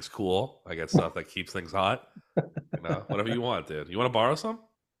keep things cool. I got stuff that keeps things hot. You know, whatever you want, dude. You want to borrow some?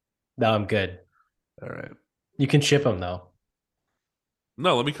 No, I'm good. All right. You can ship them though.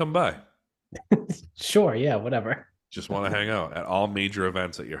 No, let me come by. Sure, yeah, whatever. Just want to hang out at all major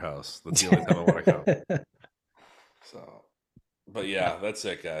events at your house. That's the only time I want to come. So, but yeah, that's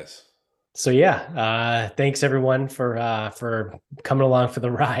it, guys. So yeah, thanks everyone for coming along for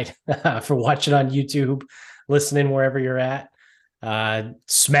the ride, for watching on YouTube, listening wherever you're at.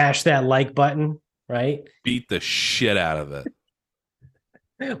 Smash that like button, right? Beat the shit out of it.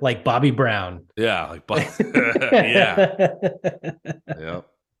 Like Bobby Brown. Yeah, like, yeah, yeah.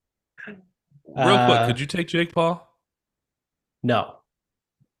 Real quick, could you take Jake Paul? No,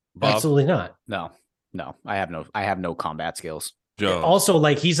 Bob absolutely not. No, I have no combat skills. Jones. Also,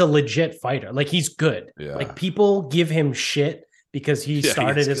 like he's a legit fighter. Like he's good. Yeah. Like people give him shit because he Yeah,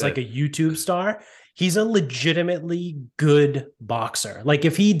 started he's as like a good. YouTube star. He's a legitimately good boxer. Like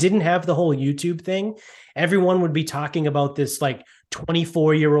if he didn't have the whole YouTube thing, everyone would be talking about this like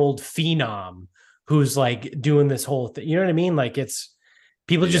 24-year-old phenom who's like doing this whole thing. You know what I mean? Like it's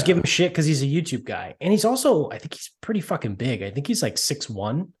people just give him shit because he's a YouTube guy. And he's also, I think he's pretty fucking big. I think he's like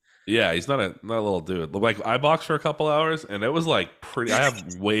 6'1". Yeah, he's not a little dude. Like I boxed for a couple hours, and it was like pretty. I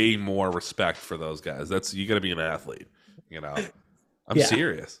have way more respect for those guys. That's you got to be an athlete. You know, I'm Yeah.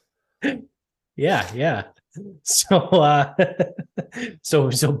 serious. Yeah. So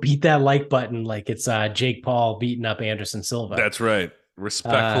so beat that like button like it's Jake Paul beating up Anderson Silva. That's right.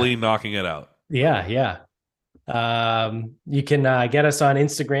 Respectfully knocking it out. Yeah. You can get us on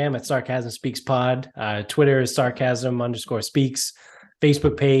Instagram at Sarcasm Speaks Pod. Twitter is sarcasm_speaks.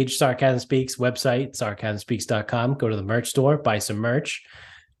 Facebook page, Sarcasm Speaks. Website, sarcasmspeaks.com. Go to the merch store, buy some merch.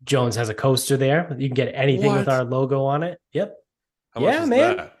 Jones has a coaster there. You can get anything with What? our logo on it. Yep. How much Yeah, is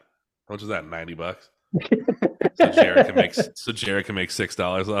man. that? How much is that? $90. So Jared can make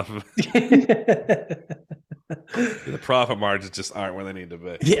 $6 off of it. The profit margins just aren't where they need to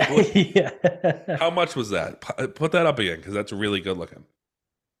be. yeah. How much was that? Put that up again because that's really good looking.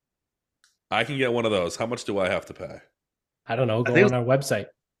 I can get one of those. How much do I have to pay? I don't know. Go think on our website.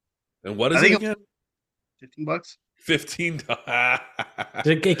 And what is I it think again? $15. $15.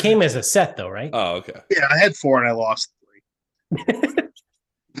 It came as a set, though, right? Oh, okay. Yeah, I had 4 and I lost 3.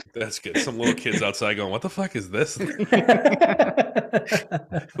 That's good. Some little kids outside going, "What the fuck is this?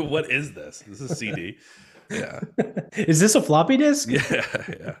 What is this? This is CD." Yeah, Is this a floppy disk?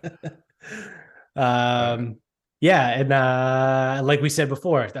 yeah, yeah. Yeah, and like we said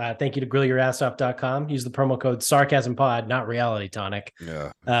before, thank you to grillyourassoff.com. Use the promo code SarcasmPod, not Reality Tonic.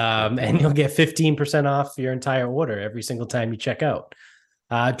 Yeah. And you'll get 15% off your entire order every single time you check out.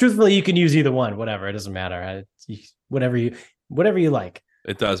 Truthfully, you can use either one, whatever. It doesn't matter. Whatever you like.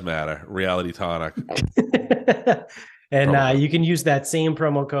 It does matter. Reality Tonic. And you can use that same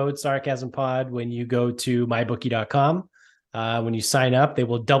promo code SarcasmPod when you go to mybookie.com. When you sign up, they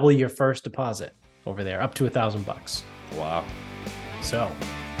will double your first deposit over there, up to $1,000. Wow. So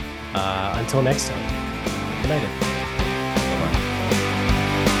until next time, good night. Bye-bye.